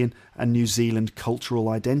Australian and New Zealand cultural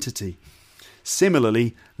identity.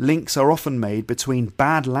 Similarly, links are often made between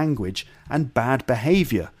bad language and bad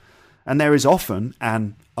behaviour, and there is often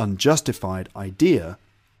an unjustified idea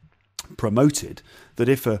promoted that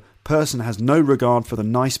if a person has no regard for the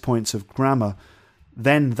nice points of grammar,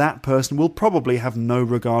 then that person will probably have no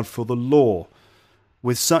regard for the law.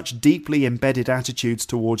 With such deeply embedded attitudes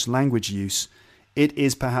towards language use, it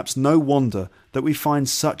is perhaps no wonder that we find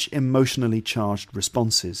such emotionally charged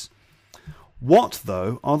responses. What,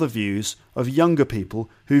 though, are the views of younger people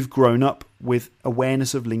who've grown up with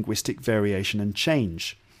awareness of linguistic variation and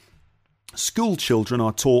change? School children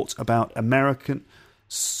are taught about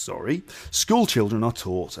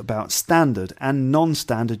standard and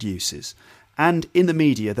non-standard uses, and in the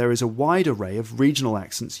media there is a wide array of regional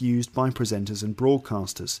accents used by presenters and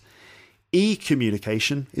broadcasters.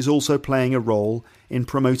 E-communication is also playing a role in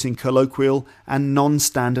promoting colloquial and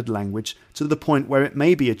non-standard language to the point where it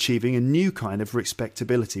may be achieving a new kind of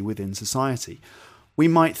respectability within society. We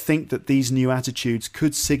might think that these new attitudes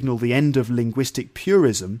could signal the end of linguistic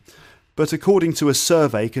purism, But according to a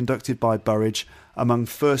survey conducted by Burridge among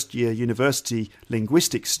first-year university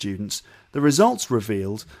linguistics students, the results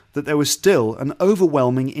revealed that there was still an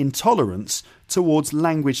overwhelming intolerance towards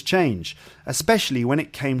language change, especially when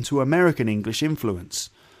it came to American English influence.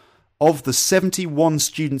 Of the 71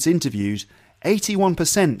 students interviewed,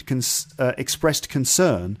 81% expressed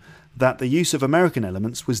concern that the use of American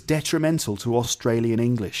elements was detrimental to Australian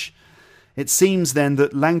English. It seems then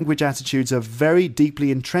that language attitudes are very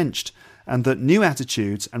deeply entrenched, and that new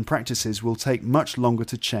attitudes and practices will take much longer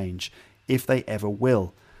to change, if they ever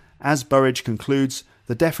will. As Burridge concludes,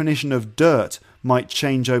 the definition of dirt might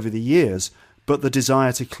change over the years, but the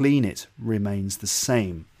desire to clean it remains the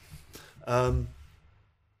same.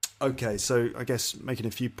 Okay, so I guess making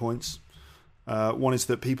a few points. One is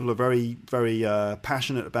that people are very, very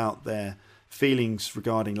passionate about their feelings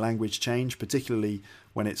regarding language change, particularly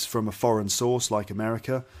when it's from a foreign source like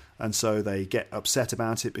America, and so they get upset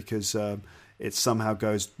about it because it somehow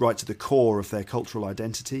goes right to the core of their cultural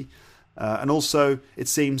identity. And also, it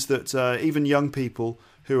seems that even young people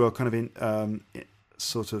who are kind of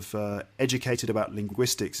educated about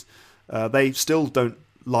linguistics, they still don't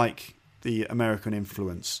like the American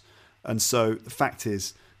influence. And so the fact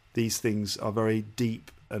is, these things are very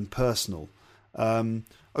deep and personal.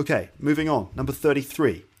 Okay, moving on. Number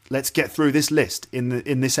 33. Let's get through this list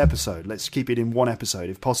in this episode. Let's keep it in one episode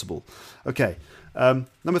if possible. Okay,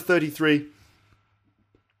 number 33.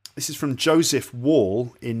 This is from Joseph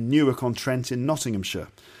Wall in Newark-on-Trent in Nottinghamshire.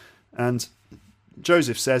 And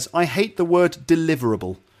Joseph says, I hate the word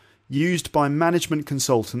deliverable, used by management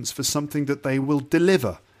consultants for something that they will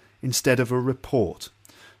deliver instead of a report.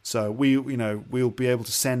 So we'll be able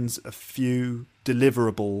to send a few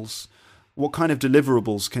deliverables. What kind of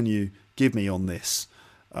deliverables can you give me on this?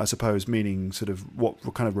 I suppose meaning sort of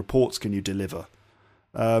what kind of reports can you deliver?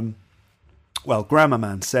 Well,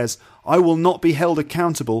 Grammarman says, I will not be held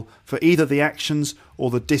accountable for either the actions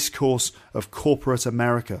or the discourse of corporate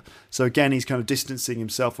America. So again, he's kind of distancing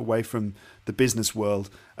himself away from the business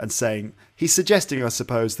world and saying, he's suggesting, I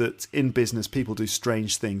suppose, that in business people do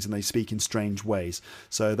strange things and they speak in strange ways.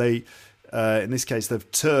 So they, in this case,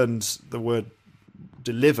 they've turned the word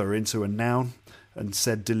deliver into a noun and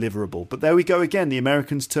said deliverable. But there we go again, the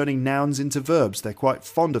Americans turning nouns into verbs. They're quite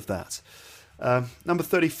fond of that. Number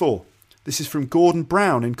 34. This is from Gordon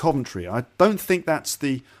Brown in Coventry. I don't think that's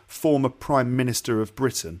the former Prime Minister of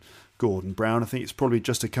Britain, Gordon Brown. I think it's probably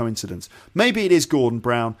just a coincidence. Maybe it is Gordon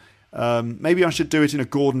Brown. Maybe I should do it in a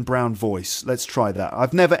Gordon Brown voice. Let's try that.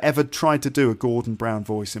 I've never ever tried to do a Gordon Brown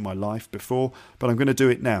voice in my life before, but I'm going to do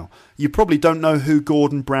it now. You probably don't know who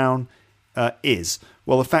Gordon Brown is.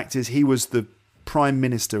 Well, the fact is he was the Prime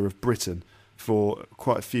Minister of Britain for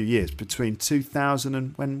quite a few years, between 2000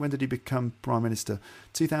 and when did he become Prime Minister?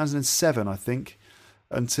 2007, I think,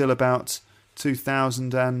 until about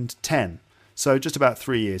 2010. So just about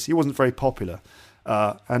 3 years. He wasn't very popular.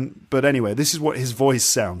 But anyway, this is what his voice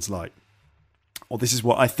sounds like. Or this is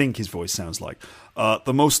what I think his voice sounds like.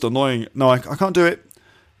 The most annoying... No, I can't do it.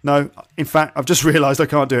 No, in fact, I've just realised I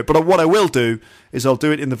can't do it. But what I will do is I'll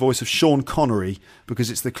do it in the voice of Sean Connery, because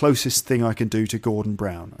it's the closest thing I can do to Gordon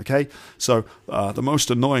Brown, okay? So, the most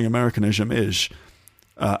annoying Americanism is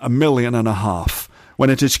 1.5 million, when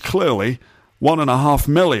it is clearly 1.5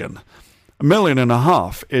 million. 1.5 million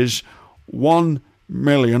is 1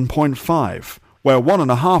 million point 5, where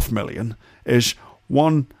 1.5 million is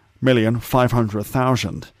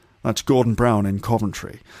 1,500,000. That's Gordon Brown in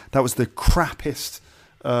Coventry. That was the crappiest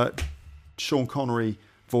Sean Connery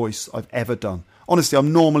voice I've ever done. Honestly,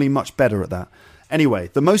 I'm normally much better at that.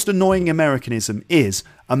 Anyway, the most annoying Americanism is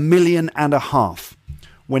 1.5 million,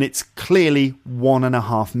 when it's clearly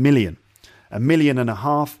 1.5 million. 1.5 million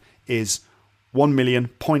is 1 million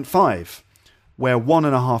point 5, where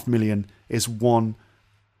 1.5 million is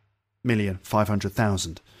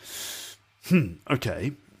 1,500,000.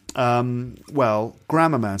 Okay. Well,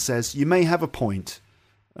 Grammarman says, you may have a point.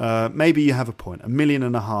 Maybe you have a point. 1.5 million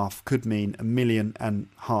could mean 1.5 million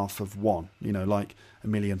of one, like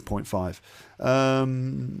 1 million point 5.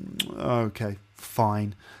 Okay,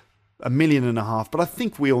 fine. 1.5 million, but I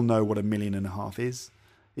think we all know what 1.5 million is.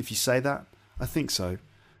 If you say that, I think so.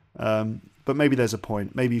 But maybe there's a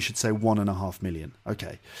point. Maybe you should say 1.5 million.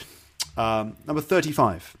 Okay. Number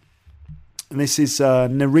 35. And this is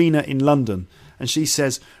Nerina in London. And she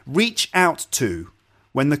says, reach out to,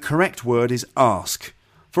 when the correct word is ask.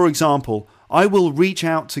 For example, I will reach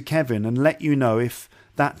out to Kevin and let you know if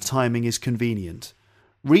that timing is convenient.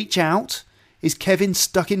 Reach out? Is Kevin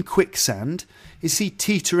stuck in quicksand? Is he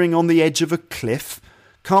teetering on the edge of a cliff?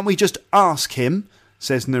 Can't we just ask him?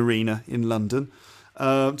 Says Nerina in London.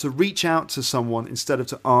 to reach out to someone instead of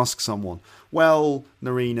to ask someone. Well,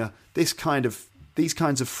 Narina, these kinds of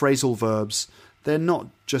phrasal verbs, they're not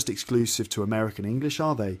just exclusive to American English,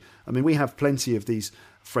 are they? I mean, we have plenty of these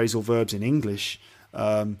phrasal verbs in English.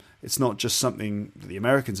 It's not just something that the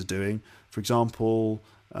Americans are doing. For example,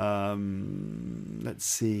 let's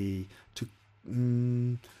see,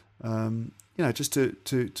 just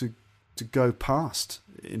to go past.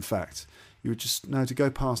 In fact, to go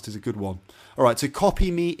past is a good one. All right, to copy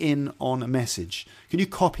me in on a message. Can you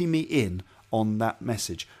copy me in on that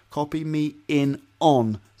message? Copy me in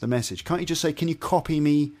on the message. Can't you just say, can you copy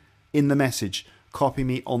me in the message? Copy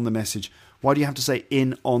me on the message. Why do you have to say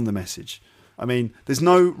in on the message? I mean, there's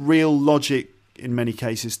no real logic in many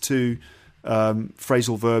cases to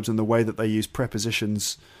phrasal verbs and the way that they use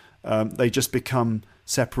prepositions. They just become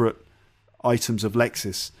separate items of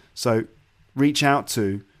lexis. So reach out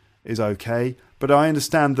to is okay, but I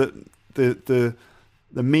understand that the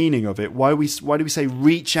meaning of it. Why do we say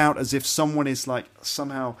reach out as if someone is like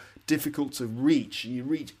somehow difficult to reach? You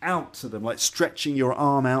reach out to them, like stretching your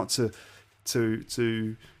arm out to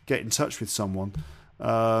get in touch with someone.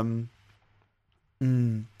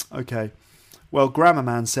 Okay. Well, Grammar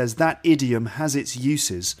Man says that idiom has its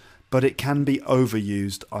uses, but it can be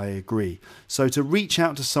overused. I agree. So to reach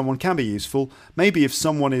out to someone can be useful. Maybe if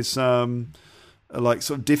someone is like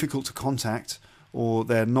sort of difficult to contact, or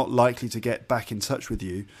they're not likely to get back in touch with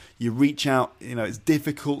you, you reach out. It's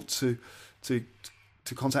difficult to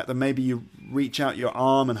contact them. Maybe you reach out your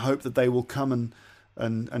arm and hope that they will come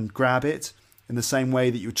and grab it. In the same way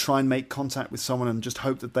that you try and make contact with someone and just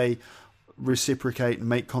hope that they reciprocate and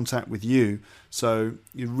make contact with you. So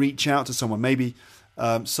you reach out to someone. Maybe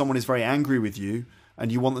someone is very angry with you,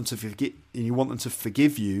 and you want them to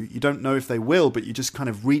forgive you. You don't know if they will, but you just kind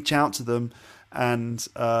of reach out to them and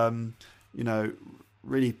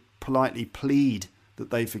really politely plead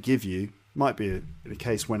that they forgive you. Might be a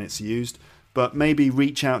case when it's used, but maybe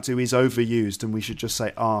reach out to is overused, and we should just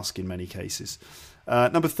say ask in many cases.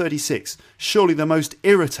 Number 36. Surely the most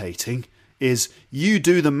irritating is you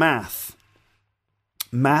do the math.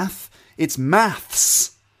 Math? It's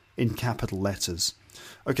maths in capital letters.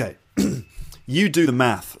 Okay, you do the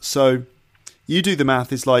math. So you do the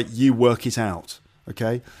math is like you work it out.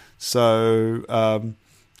 Okay, so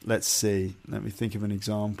let's see. Let me think of an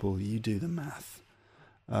example. You do the math.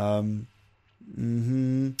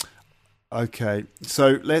 Okay,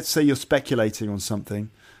 so let's say you're speculating on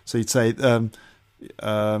something. So you'd say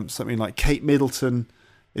something like Kate Middleton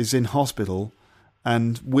is in hospital,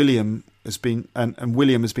 and William has been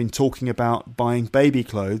talking about buying baby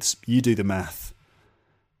clothes. You do the math.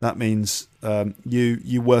 That means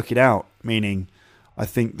you work it out, meaning I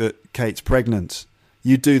think that Kate's pregnant.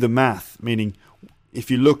 You do the math, meaning if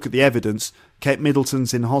you look at the evidence, Kate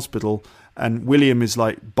Middleton's in hospital and William is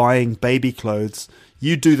like buying baby clothes.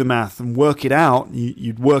 You do the math and work it out.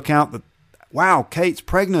 You'd work out that, wow, Kate's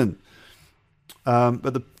pregnant.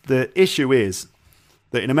 But the issue is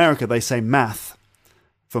that in America they say math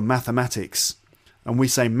for mathematics, and we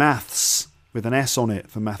say maths with an S on it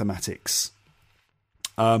for mathematics.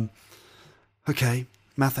 Okay,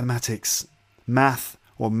 mathematics, math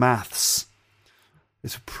or maths.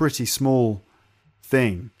 It's a pretty small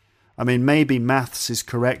thing. I mean, maybe maths is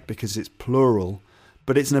correct because it's plural,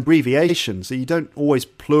 but it's an abbreviation, so you don't always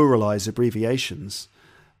pluralize abbreviations.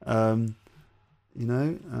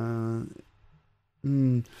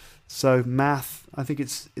 So math, I think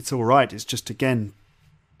it's all right. It's just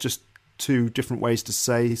two different ways to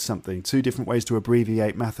say something, two different ways to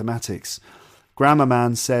abbreviate mathematics. Grammar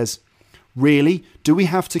Man says, really? Do we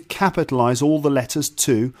have to capitalize all the letters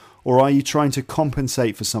too, or are you trying to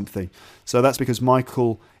compensate for something? So that's because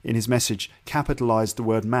Michael, in his message, capitalized the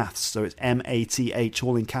word maths. So it's M-A-T-H,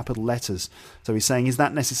 all in capital letters. So he's saying, is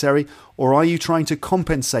that necessary? Or are you trying to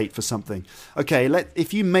compensate for something? Okay,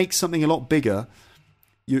 if you make something a lot bigger,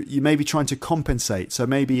 you may be trying to compensate. So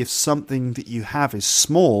maybe if something that you have is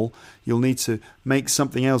small, you'll need to make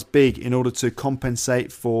something else big in order to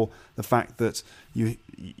compensate for the fact that you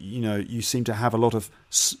seem to have a lot of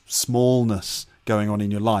smallness going on in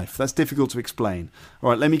your life. That's difficult to explain.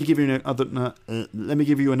 All right, let me give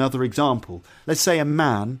you another example. Let's say a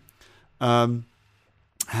man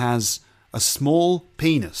has a small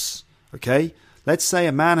penis. Okay, let's say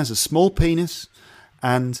a man has a small penis,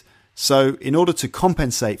 and so in order to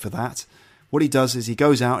compensate for that, what he does is he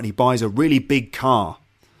goes out and he buys a really big car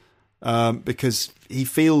because he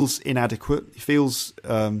feels inadequate. He feels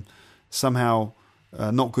somehow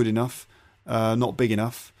not good enough, not big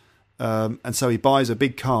enough. And so he buys a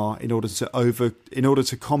big car in order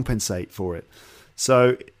to compensate for it.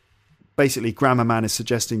 So basically Grammar Man is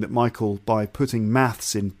suggesting that Michael, by putting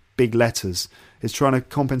maths in big letters, is trying to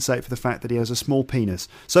compensate for the fact that he has a small penis.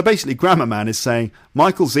 So basically Grammar Man is saying,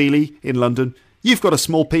 Michael Zealey in London, you've got a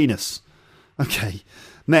small penis. Okay,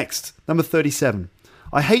 next, number 37.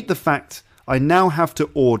 I hate the fact I now have to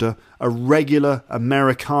order a regular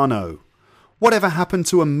Americano. Whatever happened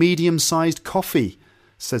to a medium-sized coffee?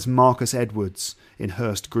 Says Marcus Edwards in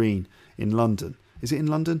Hurst Green in London. Is it in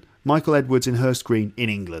London? Michael Edwards in Hurst Green in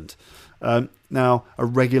England. Now, a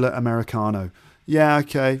regular Americano. Yeah,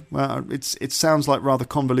 okay. Well, it sounds like rather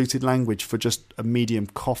convoluted language for just a medium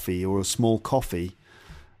coffee or a small coffee.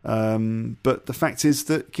 But the fact is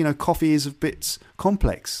that, coffee is a bit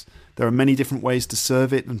complex. There are many different ways to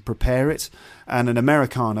serve it and prepare it. And an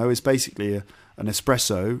Americano is basically an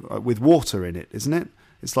espresso with water in it, isn't it?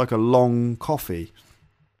 It's like a long coffee.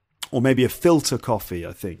 Or maybe a filter coffee,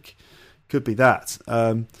 I think. Could be that.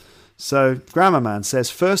 So Grammar Man says,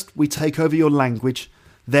 first we take over your language,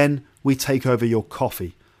 then we take over your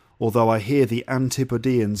coffee. Although I hear the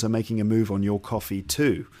Antipodeans are making a move on your coffee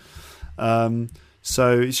too.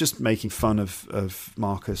 So it's just making fun of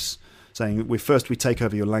Marcus, saying we take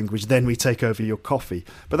over your language, then we take over your coffee.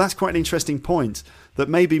 But that's quite an interesting point, that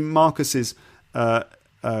maybe Marcus's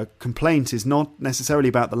complaint is not necessarily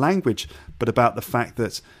about the language, but about the fact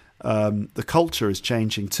that the culture is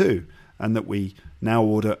changing too, and that we now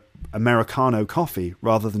order Americano coffee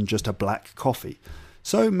rather than just a black coffee.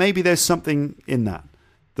 So maybe there's something in that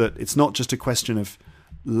it's not just a question of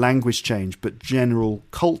language change, but general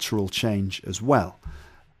cultural change as well.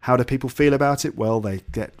 How do people feel about it? Well, they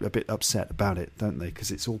get a bit upset about it, don't they?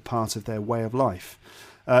 Because it's all part of their way of life.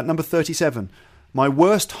 Number 37. My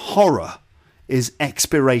worst horror is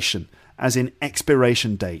expiration, as in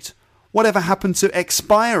expiration date. Whatever happened to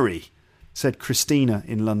expiry? Said Christina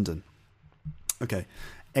in London. Okay,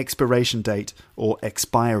 expiration date or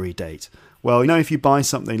expiry date. Well, if you buy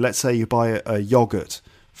something, let's say you buy a yogurt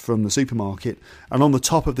from the supermarket, and on the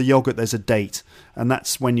top of the yogurt there's a date, and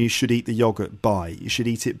that's when you should eat the yogurt by. You should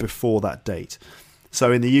eat it before that date.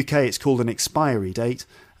 So in the UK it's called an expiry date,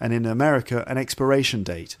 and in America an expiration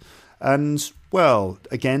date. And, well,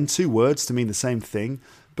 again, two words to mean the same thing,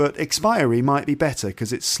 but expiry might be better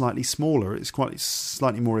because it's slightly smaller, it's quite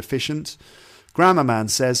slightly more efficient. Grammar Man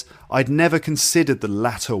says, I'd never considered the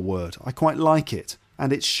latter word. I quite like it,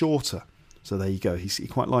 and it's shorter. So there you go, he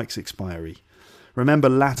quite likes expiry. Remember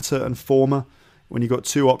latter and former? When you've got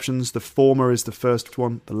two options, the former is the first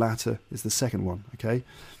one, the latter is the second one, okay?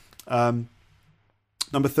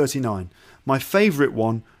 Number 39. My favourite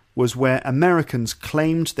one was where Americans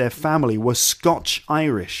claimed their family were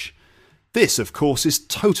Scotch-Irish. This, of course, is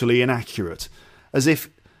totally inaccurate, as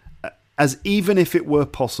even if it were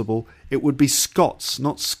possible, it would be Scots,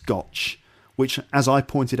 not Scotch, which, as I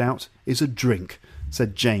pointed out, is a drink,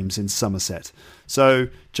 said James in Somerset. So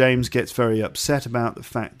James gets very upset about the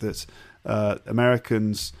fact that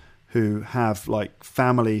Americans who have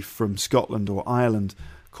family from Scotland or Ireland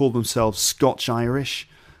call themselves Scotch-Irish,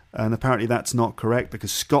 and apparently that's not correct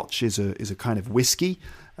because Scotch is a kind of whiskey,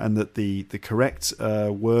 and that the correct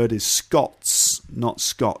word is Scots, not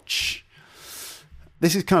Scotch.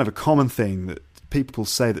 This is kind of a common thing that people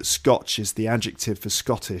say that Scotch is the adjective for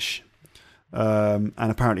Scottish, and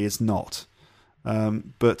apparently it's not.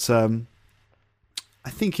 But I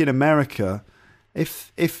think in America,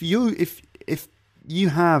 if you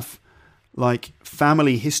have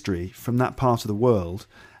family history from that part of the world,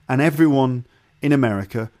 and everyone in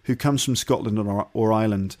America who comes from Scotland or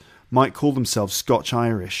Ireland might call themselves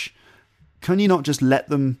Scotch-Irish, can you not just let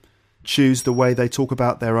them choose the way they talk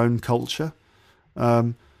about their own culture?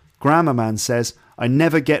 Grammar Man says, I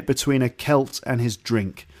never get between a Celt and his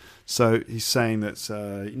drink. So he's saying that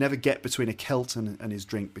you never get between a Celt and his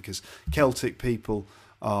drink, because Celtic people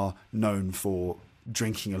are known for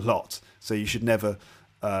drinking a lot. So you should never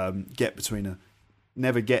get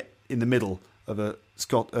in the middle of a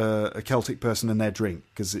Celtic person and their drink,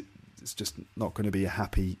 because it's just not going to be a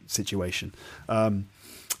happy situation. All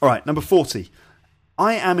right, number 40.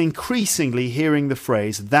 I am increasingly hearing the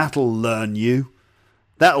phrase, that'll learn you.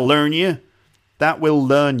 That'll learn you. That will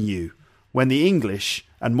learn you. When the English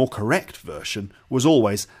and more correct version was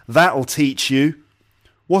always, that'll teach you.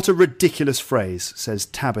 What a ridiculous phrase, says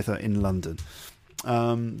Tabitha in London.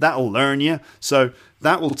 That'll learn you. So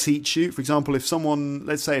that will teach you. For example, if someone,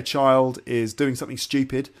 let's say a child is doing something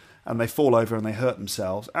stupid and they fall over and they hurt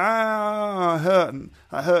themselves. That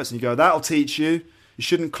hurts. And you go, that'll teach you. You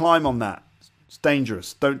shouldn't climb on that. It's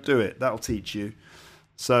dangerous. Don't do it. That'll teach you.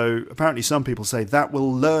 So apparently some people say that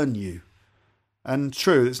will learn you. And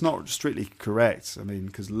true, it's not strictly correct. I mean,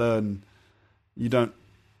 because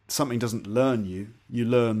something doesn't learn you. You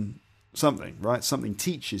learn something, right? Something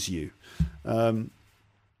teaches you. But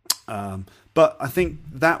I think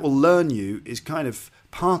that will learn you is kind of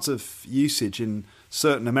part of usage in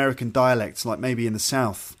certain American dialects, like maybe in the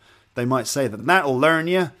South. They might say that'll learn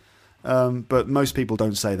you, but most people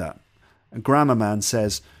don't say that. A grammar man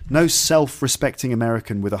says, no self-respecting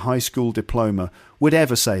American with a high school diploma would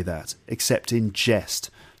ever say that, except in jest.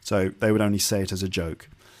 So they would only say it as a joke.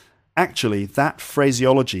 Actually, that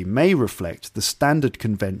phraseology may reflect the standard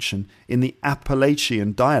convention in the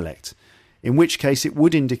Appalachian dialect, in which case it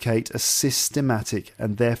would indicate a systematic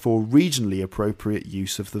and therefore regionally appropriate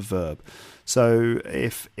use of the verb. So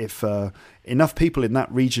if enough people in that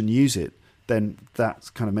region use it, then that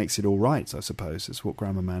kind of makes it all right, I suppose. That's what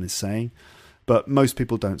Grammar Man is saying. But most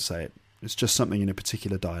people don't say it. It's just something in a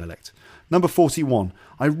particular dialect. Number 41.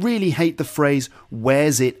 I really hate the phrase,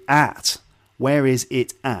 where's it at? Where is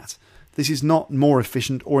it at? This is not more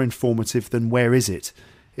efficient or informative than where is it?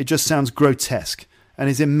 It just sounds grotesque and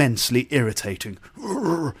is immensely irritating,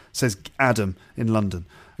 says Adam in London.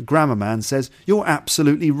 A grammar man says, you're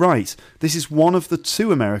absolutely right. This is one of the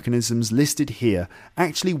 2 Americanisms listed here,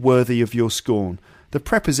 actually worthy of your scorn. The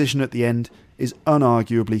preposition at the end is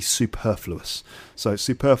unarguably superfluous. So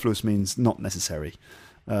superfluous means not necessary.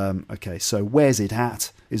 Okay, so where's it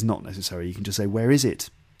at is not necessary. You can just say, where is it?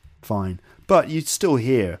 Fine. But you'd still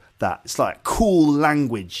hear that. It's like cool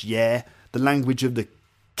language, yeah? The language of the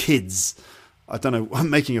kids. I don't know, I'm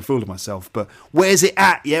making a fool of myself, but where's it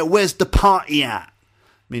at, yeah? Where's the party at?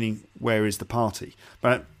 Meaning, where is the party?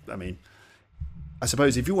 But, I mean, I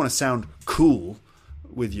suppose if you want to sound cool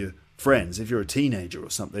with your friends, if you're a teenager or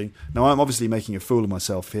something... Now, I'm obviously making a fool of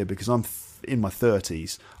myself here because I'm in my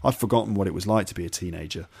 30s. I've forgotten what it was like to be a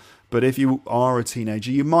teenager. But if you are a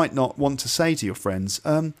teenager, you might not want to say to your friends,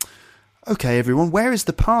 okay, everyone, where is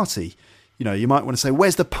the party? You know, you might want to say,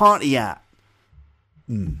 where's the party at?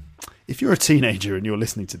 If you're a teenager and you're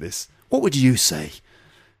listening to this, what would you say?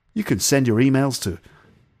 You can send your emails to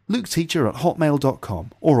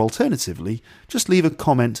luketeacher@hotmail.com, or alternatively, just leave a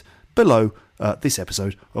comment below this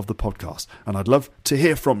episode of the podcast, and I'd love to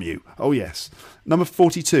hear from you. Oh yes. Number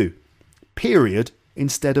 42, period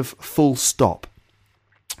instead of full stop,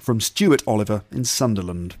 from Stuart Oliver in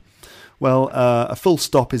Sunderland. Well, a full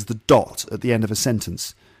stop is the dot at the end of a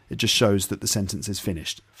sentence. It just shows that the sentence is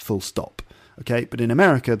finished. Full stop. Okay, but in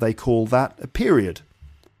America they call that a period.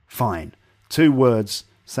 Fine. 2 words,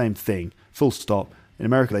 same thing. Full stop. In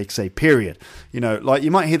America they say period. You know, like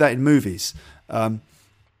you might hear that in movies.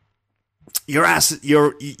 You're off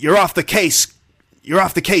the case. You're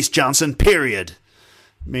off the case, Johnson. Period.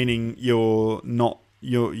 Meaning you're not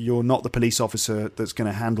the police officer that's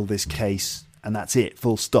going to handle this case, and that's it.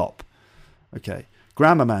 Full stop. Okay.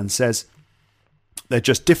 Grammar Man says they're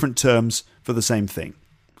just different terms for the same thing.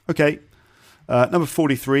 Okay. Number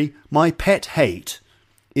 43. My pet hate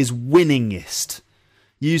is winningest.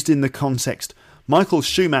 Used in the context, Michael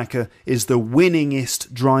Schumacher is the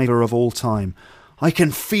winningest driver of all time. I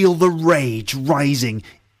can feel the rage rising,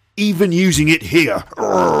 even using it here.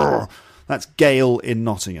 Urgh. That's Gail in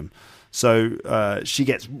Nottingham. So she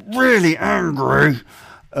gets really angry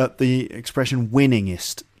at the expression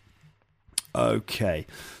winningest. Okay,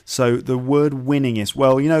 so the word winningest.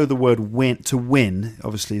 Well, you know the word win, to win,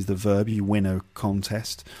 obviously is the verb. You win a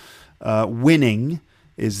contest. Winning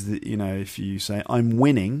is the, you know, if you say I'm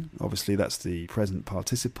winning, obviously that's the present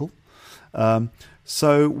participle.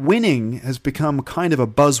 So winning has become kind of a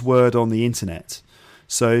buzzword on the internet.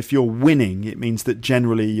 So if you're winning, it means that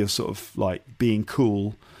generally you're sort of like being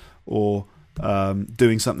cool or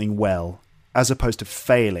doing something well, as opposed to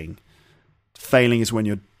failing. Failing is when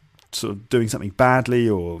you're sort of doing something badly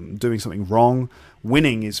or doing something wrong.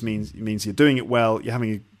 Winning means you're doing it well, you're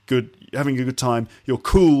having a good time, you're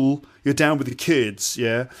cool, you're down with the kids,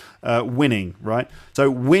 yeah. Winning, right? So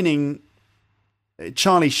winning.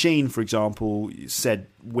 Charlie Sheen, for example, said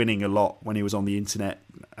winning a lot when he was on the internet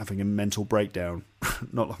having a mental breakdown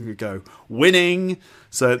not long ago. Winning,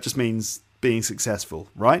 so it just means being successful,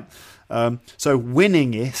 right? So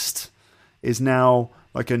winningest is now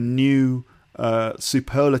like a new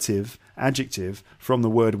superlative adjective from the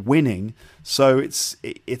word winning. So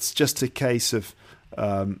it's just a case of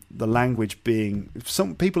the language being...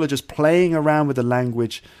 Some people are just playing around with the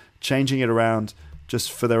language, changing it around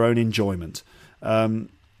just for their own enjoyment.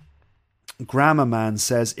 Grammar Man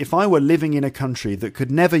says, if I were living in a country that could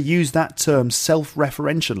never use that term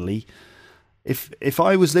self-referentially, if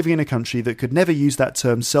I was living in a country that could never use that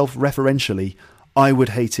term self-referentially, I would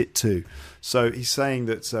hate it too. So he's saying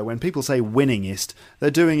that when people say winningest, they're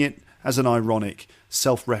doing it as an ironic,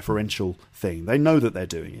 self-referential thing. They know that they're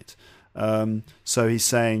doing it. So he's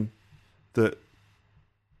saying that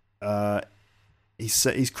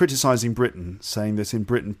he's criticising Britain, saying that in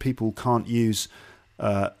Britain people can't use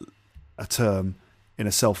a term in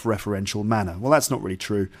a self-referential manner. Well, that's not really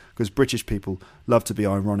true, because British people love to be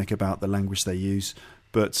ironic about the language they use.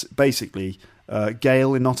 But basically,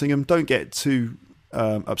 Gail in Nottingham, don't get too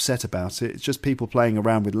upset about it. It's just people playing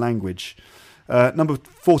around with language. Number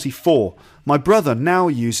 44. My brother now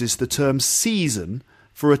uses the term season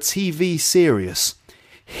for a TV series.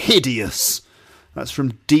 Hideous. That's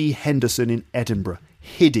from D. Henderson in Edinburgh.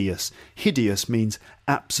 Hideous. Hideous means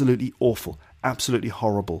absolutely awful, absolutely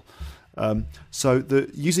horrible. So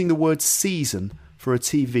using the word season for a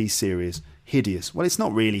TV series, hideous. Well, it's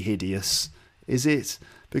not really hideous, is it?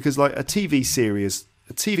 Because like a TV series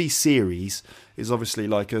is obviously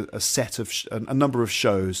like a set of a number of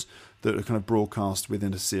shows that are kind of broadcast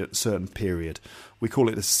within a certain period. We call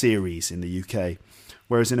it a series in the UK,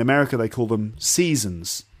 whereas in America they call them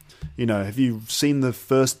seasons. You know, have you seen the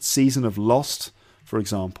first season of Lost, for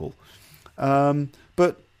example?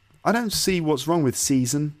 But I don't see what's wrong with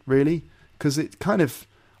season, really, because it kind of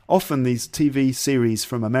often these TV series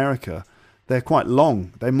from America, they're quite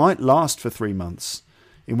long. They might last for 3 months,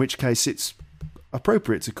 in which case it's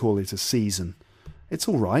appropriate to call it a season. It's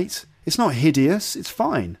all right. It's not hideous. It's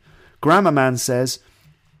fine. Grammar Man says,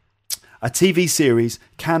 a TV series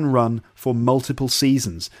can run for multiple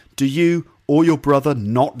seasons. Do you or your brother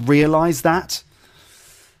not realise that?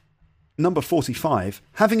 Number 45,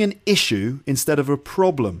 having an issue instead of a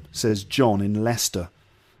problem, says John in Leicester.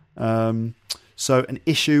 So an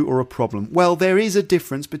issue or a problem. Well, there is a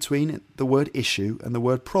difference between the word issue and the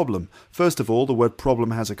word problem. First of all, the word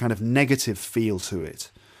problem has a kind of negative feel to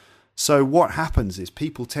it. So what happens is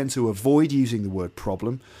people tend to avoid using the word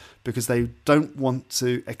problem because they don't want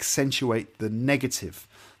to accentuate the negative.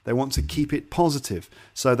 They want to keep it positive.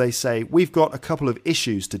 So they say, we've got a couple of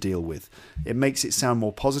issues to deal with. It makes it sound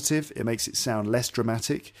more positive. It makes it sound less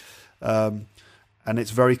dramatic. And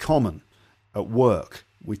it's very common at work.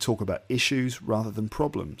 We talk about issues rather than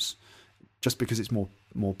problems, just because it's more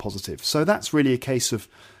positive. So that's really a case of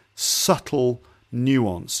subtle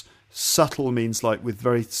nuance. Subtle means like with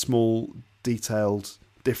very small, detailed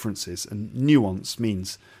differences, and nuance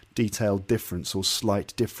means detailed difference or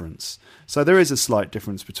slight difference. So there is a slight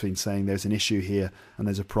difference between saying there's an issue here and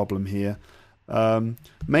there's a problem here.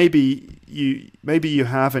 Maybe you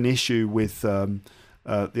have an issue with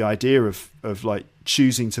the idea of like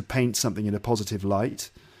choosing to paint something in a positive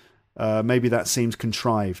light. Maybe that seems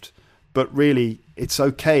contrived, but really it's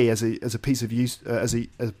okay as a piece of use as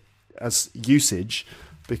usage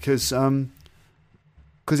because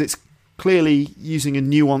it's clearly using a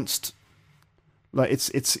nuanced, like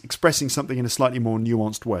it's expressing something in a slightly more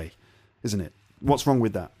nuanced way, isn't it? What's wrong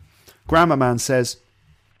with that? Grammar Man says,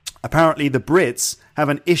 apparently the Brits have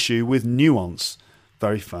an issue with nuance.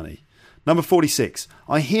 Very funny. Number 46.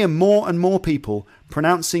 I hear more and more people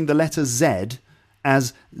pronouncing the letter Z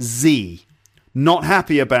as Z. Not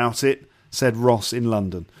happy about it, said Ross in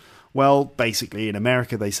London. Well, basically in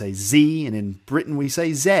America they say Z, and in Britain we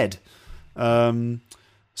say Z. Although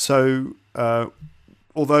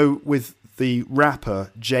with the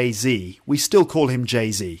rapper Jay-Z, we still call him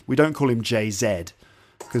Jay-Z. We don't call him Jay-Z.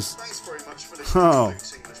 Because, oh,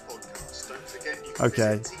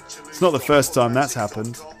 okay. It's not the first time that's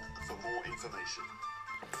happened.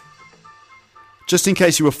 Just in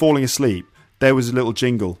case you were falling asleep, there was a little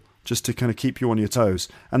jingle just to kind of keep you on your toes.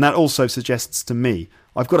 And that also suggests to me,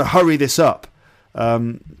 I've got to hurry this up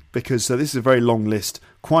because this is a very long list,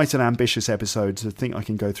 quite an ambitious episode to think I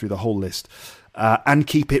can go through the whole list and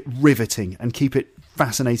keep it riveting and keep it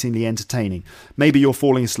fascinatingly entertaining. Maybe you're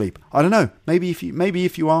falling asleep. I don't know. Maybe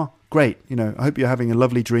if you are, great. You know, I hope you're having a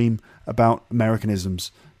lovely dream about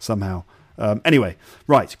Americanisms somehow. Anyway,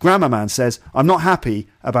 right. Grammar Man says, I'm not happy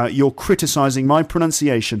about your criticising my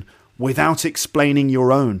pronunciation without explaining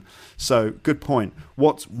your own. So, good point.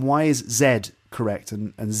 Why is Z correct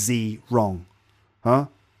and Z wrong? Huh?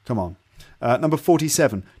 Come on. Number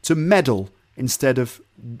 47. To meddle instead of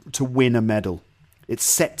to win a medal. It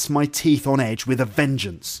sets my teeth on edge with a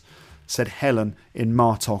vengeance, said Helen in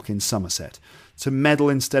Martock in Somerset. To meddle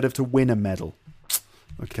instead of to win a medal.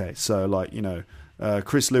 Okay, so like, you know,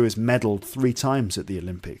 Chris Lewis medalled 3 times at the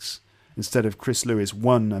Olympics instead of Chris Lewis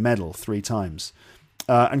won a medal 3 times.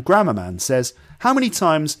 And Grammar Man says, how many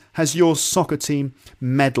times has your soccer team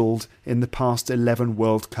medalled in the past 11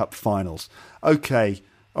 World Cup finals? Okay,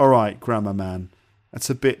 all right, Grammar Man. That's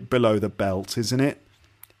a bit below the belt, isn't it?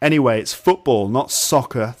 Anyway, it's football, not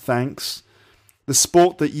soccer, thanks. The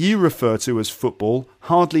sport that you refer to as football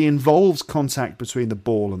hardly involves contact between the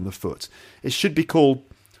ball and the foot. It should be called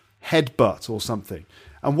headbutt or something.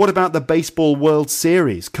 And what about the Baseball World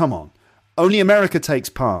Series? Come on. Only America takes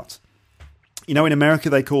part. In America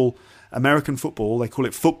they call American football, they call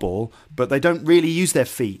it football, but they don't really use their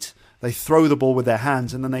feet. They throw the ball with their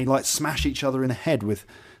hands and then they smash each other in the head with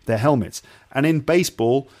their helmets. And in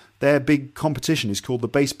baseball, their big competition is called the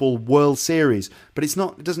Baseball World Series. But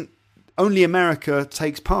only America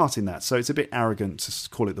takes part in that. So it's a bit arrogant to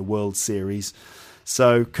call it the World Series.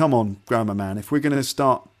 So come on, Grammar Man. If we're going to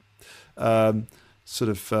start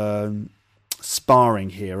sparring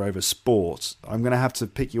here over sport, I'm going to have to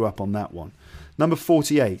pick you up on that one. Number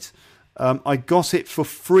 48. I got it for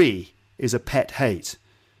free is a pet hate.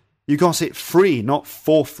 You got it free, not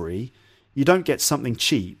for free. You don't get something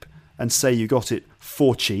cheap and say you got it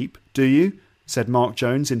for cheap, do you? Said Mark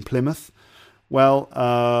Jones in Plymouth. Well,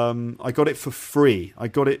 I got it for free. I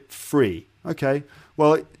got it free. Okay.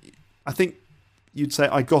 Well, I think you'd say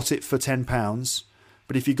I got it for £10.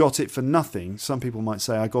 But if you got it for nothing, some people might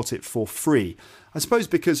say I got it for free. I suppose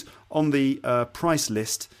because on the price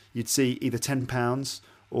list, you'd see either £10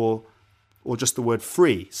 or just the word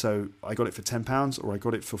free. So I got it for £10 or I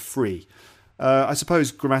got it for free. I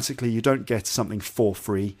suppose grammatically you don't get something for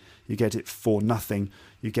free. You get it for nothing.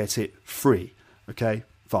 You get it free. Okay,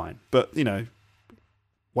 fine. But,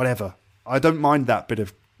 whatever. I don't mind that bit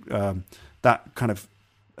of that kind of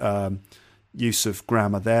use of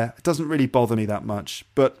grammar there. It doesn't really bother me that much.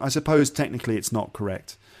 But I suppose technically it's not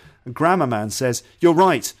correct. A Grammar Man says, you're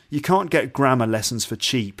right. You can't get grammar lessons for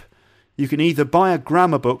cheap. You can either buy a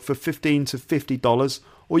grammar book for $15 to $50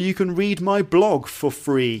 or you can read my blog for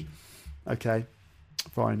free. Okay,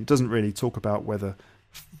 fine. It doesn't really talk about whether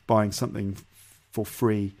buying something for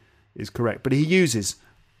free is correct. But he uses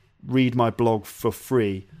read my blog for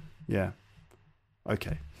free. Yeah.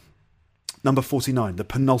 Okay. Number 49, the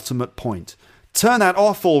penultimate point. Turn that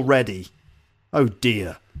off already. Oh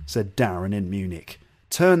dear, said Darren in Munich.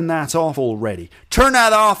 Turn that off already. Turn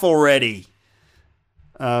that off already.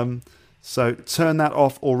 So turn that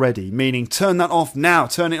off already, meaning turn that off now.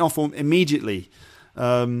 Turn it off immediately.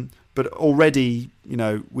 But already,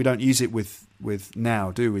 we don't use it with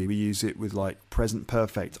now, do we? We use it with present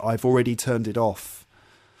perfect. I've already turned it off.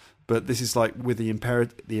 But this is with the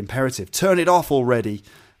imperative. Turn it off already.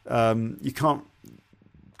 You can't,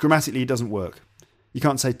 grammatically it doesn't work. You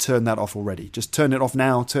can't say turn that off already. Just turn it off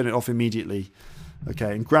now, turn it off immediately.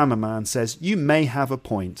 Okay, and Grammar Man says, you may have a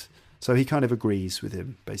point. So he kind of agrees with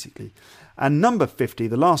him, basically. And number 50,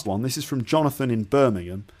 the last one, this is from Jonathan in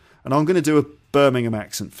Birmingham. And I'm going to do a Birmingham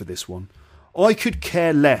accent for this one. I could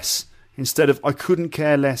care less instead of I couldn't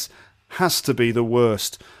care less has to be the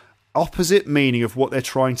worst. Opposite meaning of what they're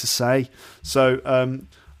trying to say. So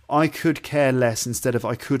I could care less instead of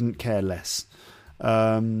I couldn't care less.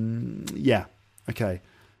 Yeah, okay.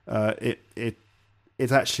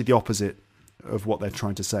 It's actually the opposite of what they're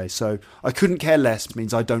trying to say. So I couldn't care less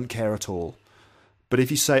means I don't care at all. But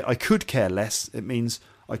if you say I could care less, it means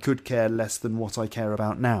I could care less than what I care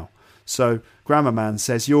about now. So Grammar Man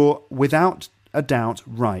says you're without a doubt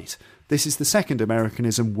right. This is the second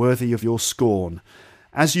Americanism worthy of your scorn.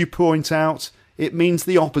 As you point out, it means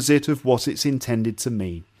the opposite of what it's intended to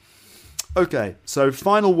mean. Okay, so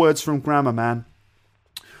final words from Grammar Man.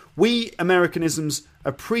 We Americanisms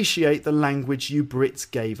appreciate the language you Brits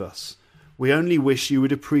gave us. We only wish you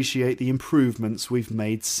would appreciate the improvements we've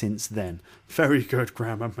made since then. Very good,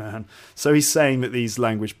 Grammar Man. So he's saying that these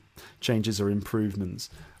language changes are improvements.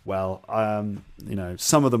 Well,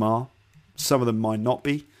 some of them are. Some of them might not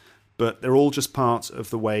be. But they're all just part of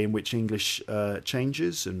the way in which English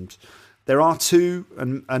changes. And there are two,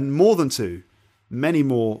 and more than two, many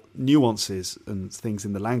more nuances and things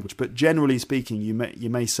in the language. But generally speaking, you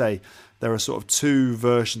may say there are sort of two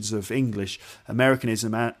versions of English,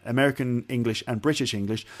 Americanism, American English and British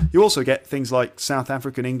English. You also get things like South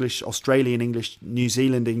African English, Australian English, New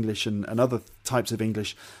Zealand English, and other types of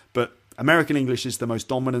English. But American English is the most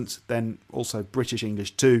dominant, then also British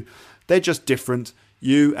English too. They're just different.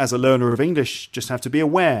 You, as a learner of English, just have to be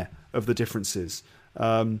aware of the differences.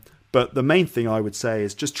 But the main thing I would say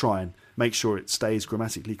is just try and make sure it stays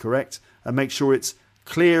grammatically correct and make sure it's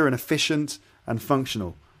clear and efficient and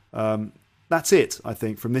functional. That's it, I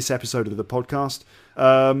think, from this episode of the podcast.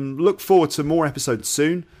 Look forward to more episodes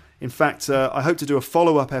soon. In fact, I hope to do a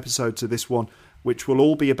follow-up episode to this one, which will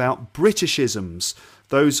all be about Britishisms.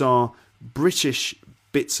 Those are British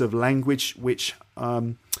bits of language which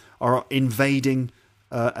are invading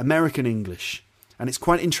American English. And it's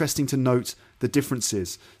quite interesting to note the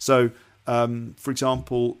differences. So, for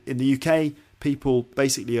example, in the UK, people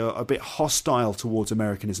basically are a bit hostile towards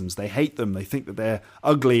Americanisms. They hate them. They think that they're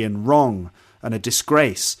ugly and wrong and a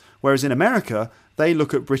disgrace. Whereas in America, they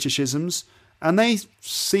look at Britishisms and they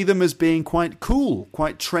see them as being quite cool,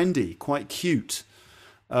 quite trendy, quite cute.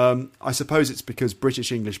 I suppose it's because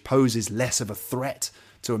British English poses less of a threat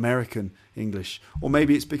to American English, or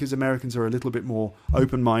maybe it's because Americans are a little bit more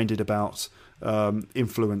open-minded about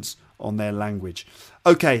influence on their language.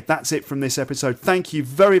 Okay, that's it from this episode. Thank you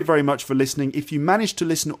very, very much for listening. If you managed to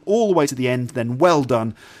listen all the way to the end, then well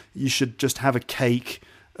done. You should just have a cake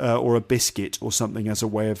or a biscuit or something as a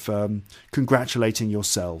way of congratulating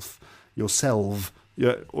yourself,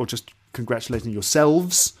 or just congratulating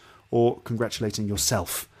yourselves, or congratulating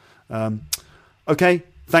yourself. Okay,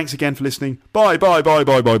 thanks again for listening. Bye. Thanks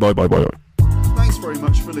very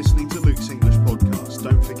much for listening to Luke's English Podcast.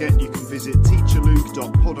 Don't forget you can visit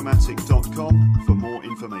teacherluke.podomatic.com for more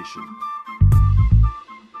information.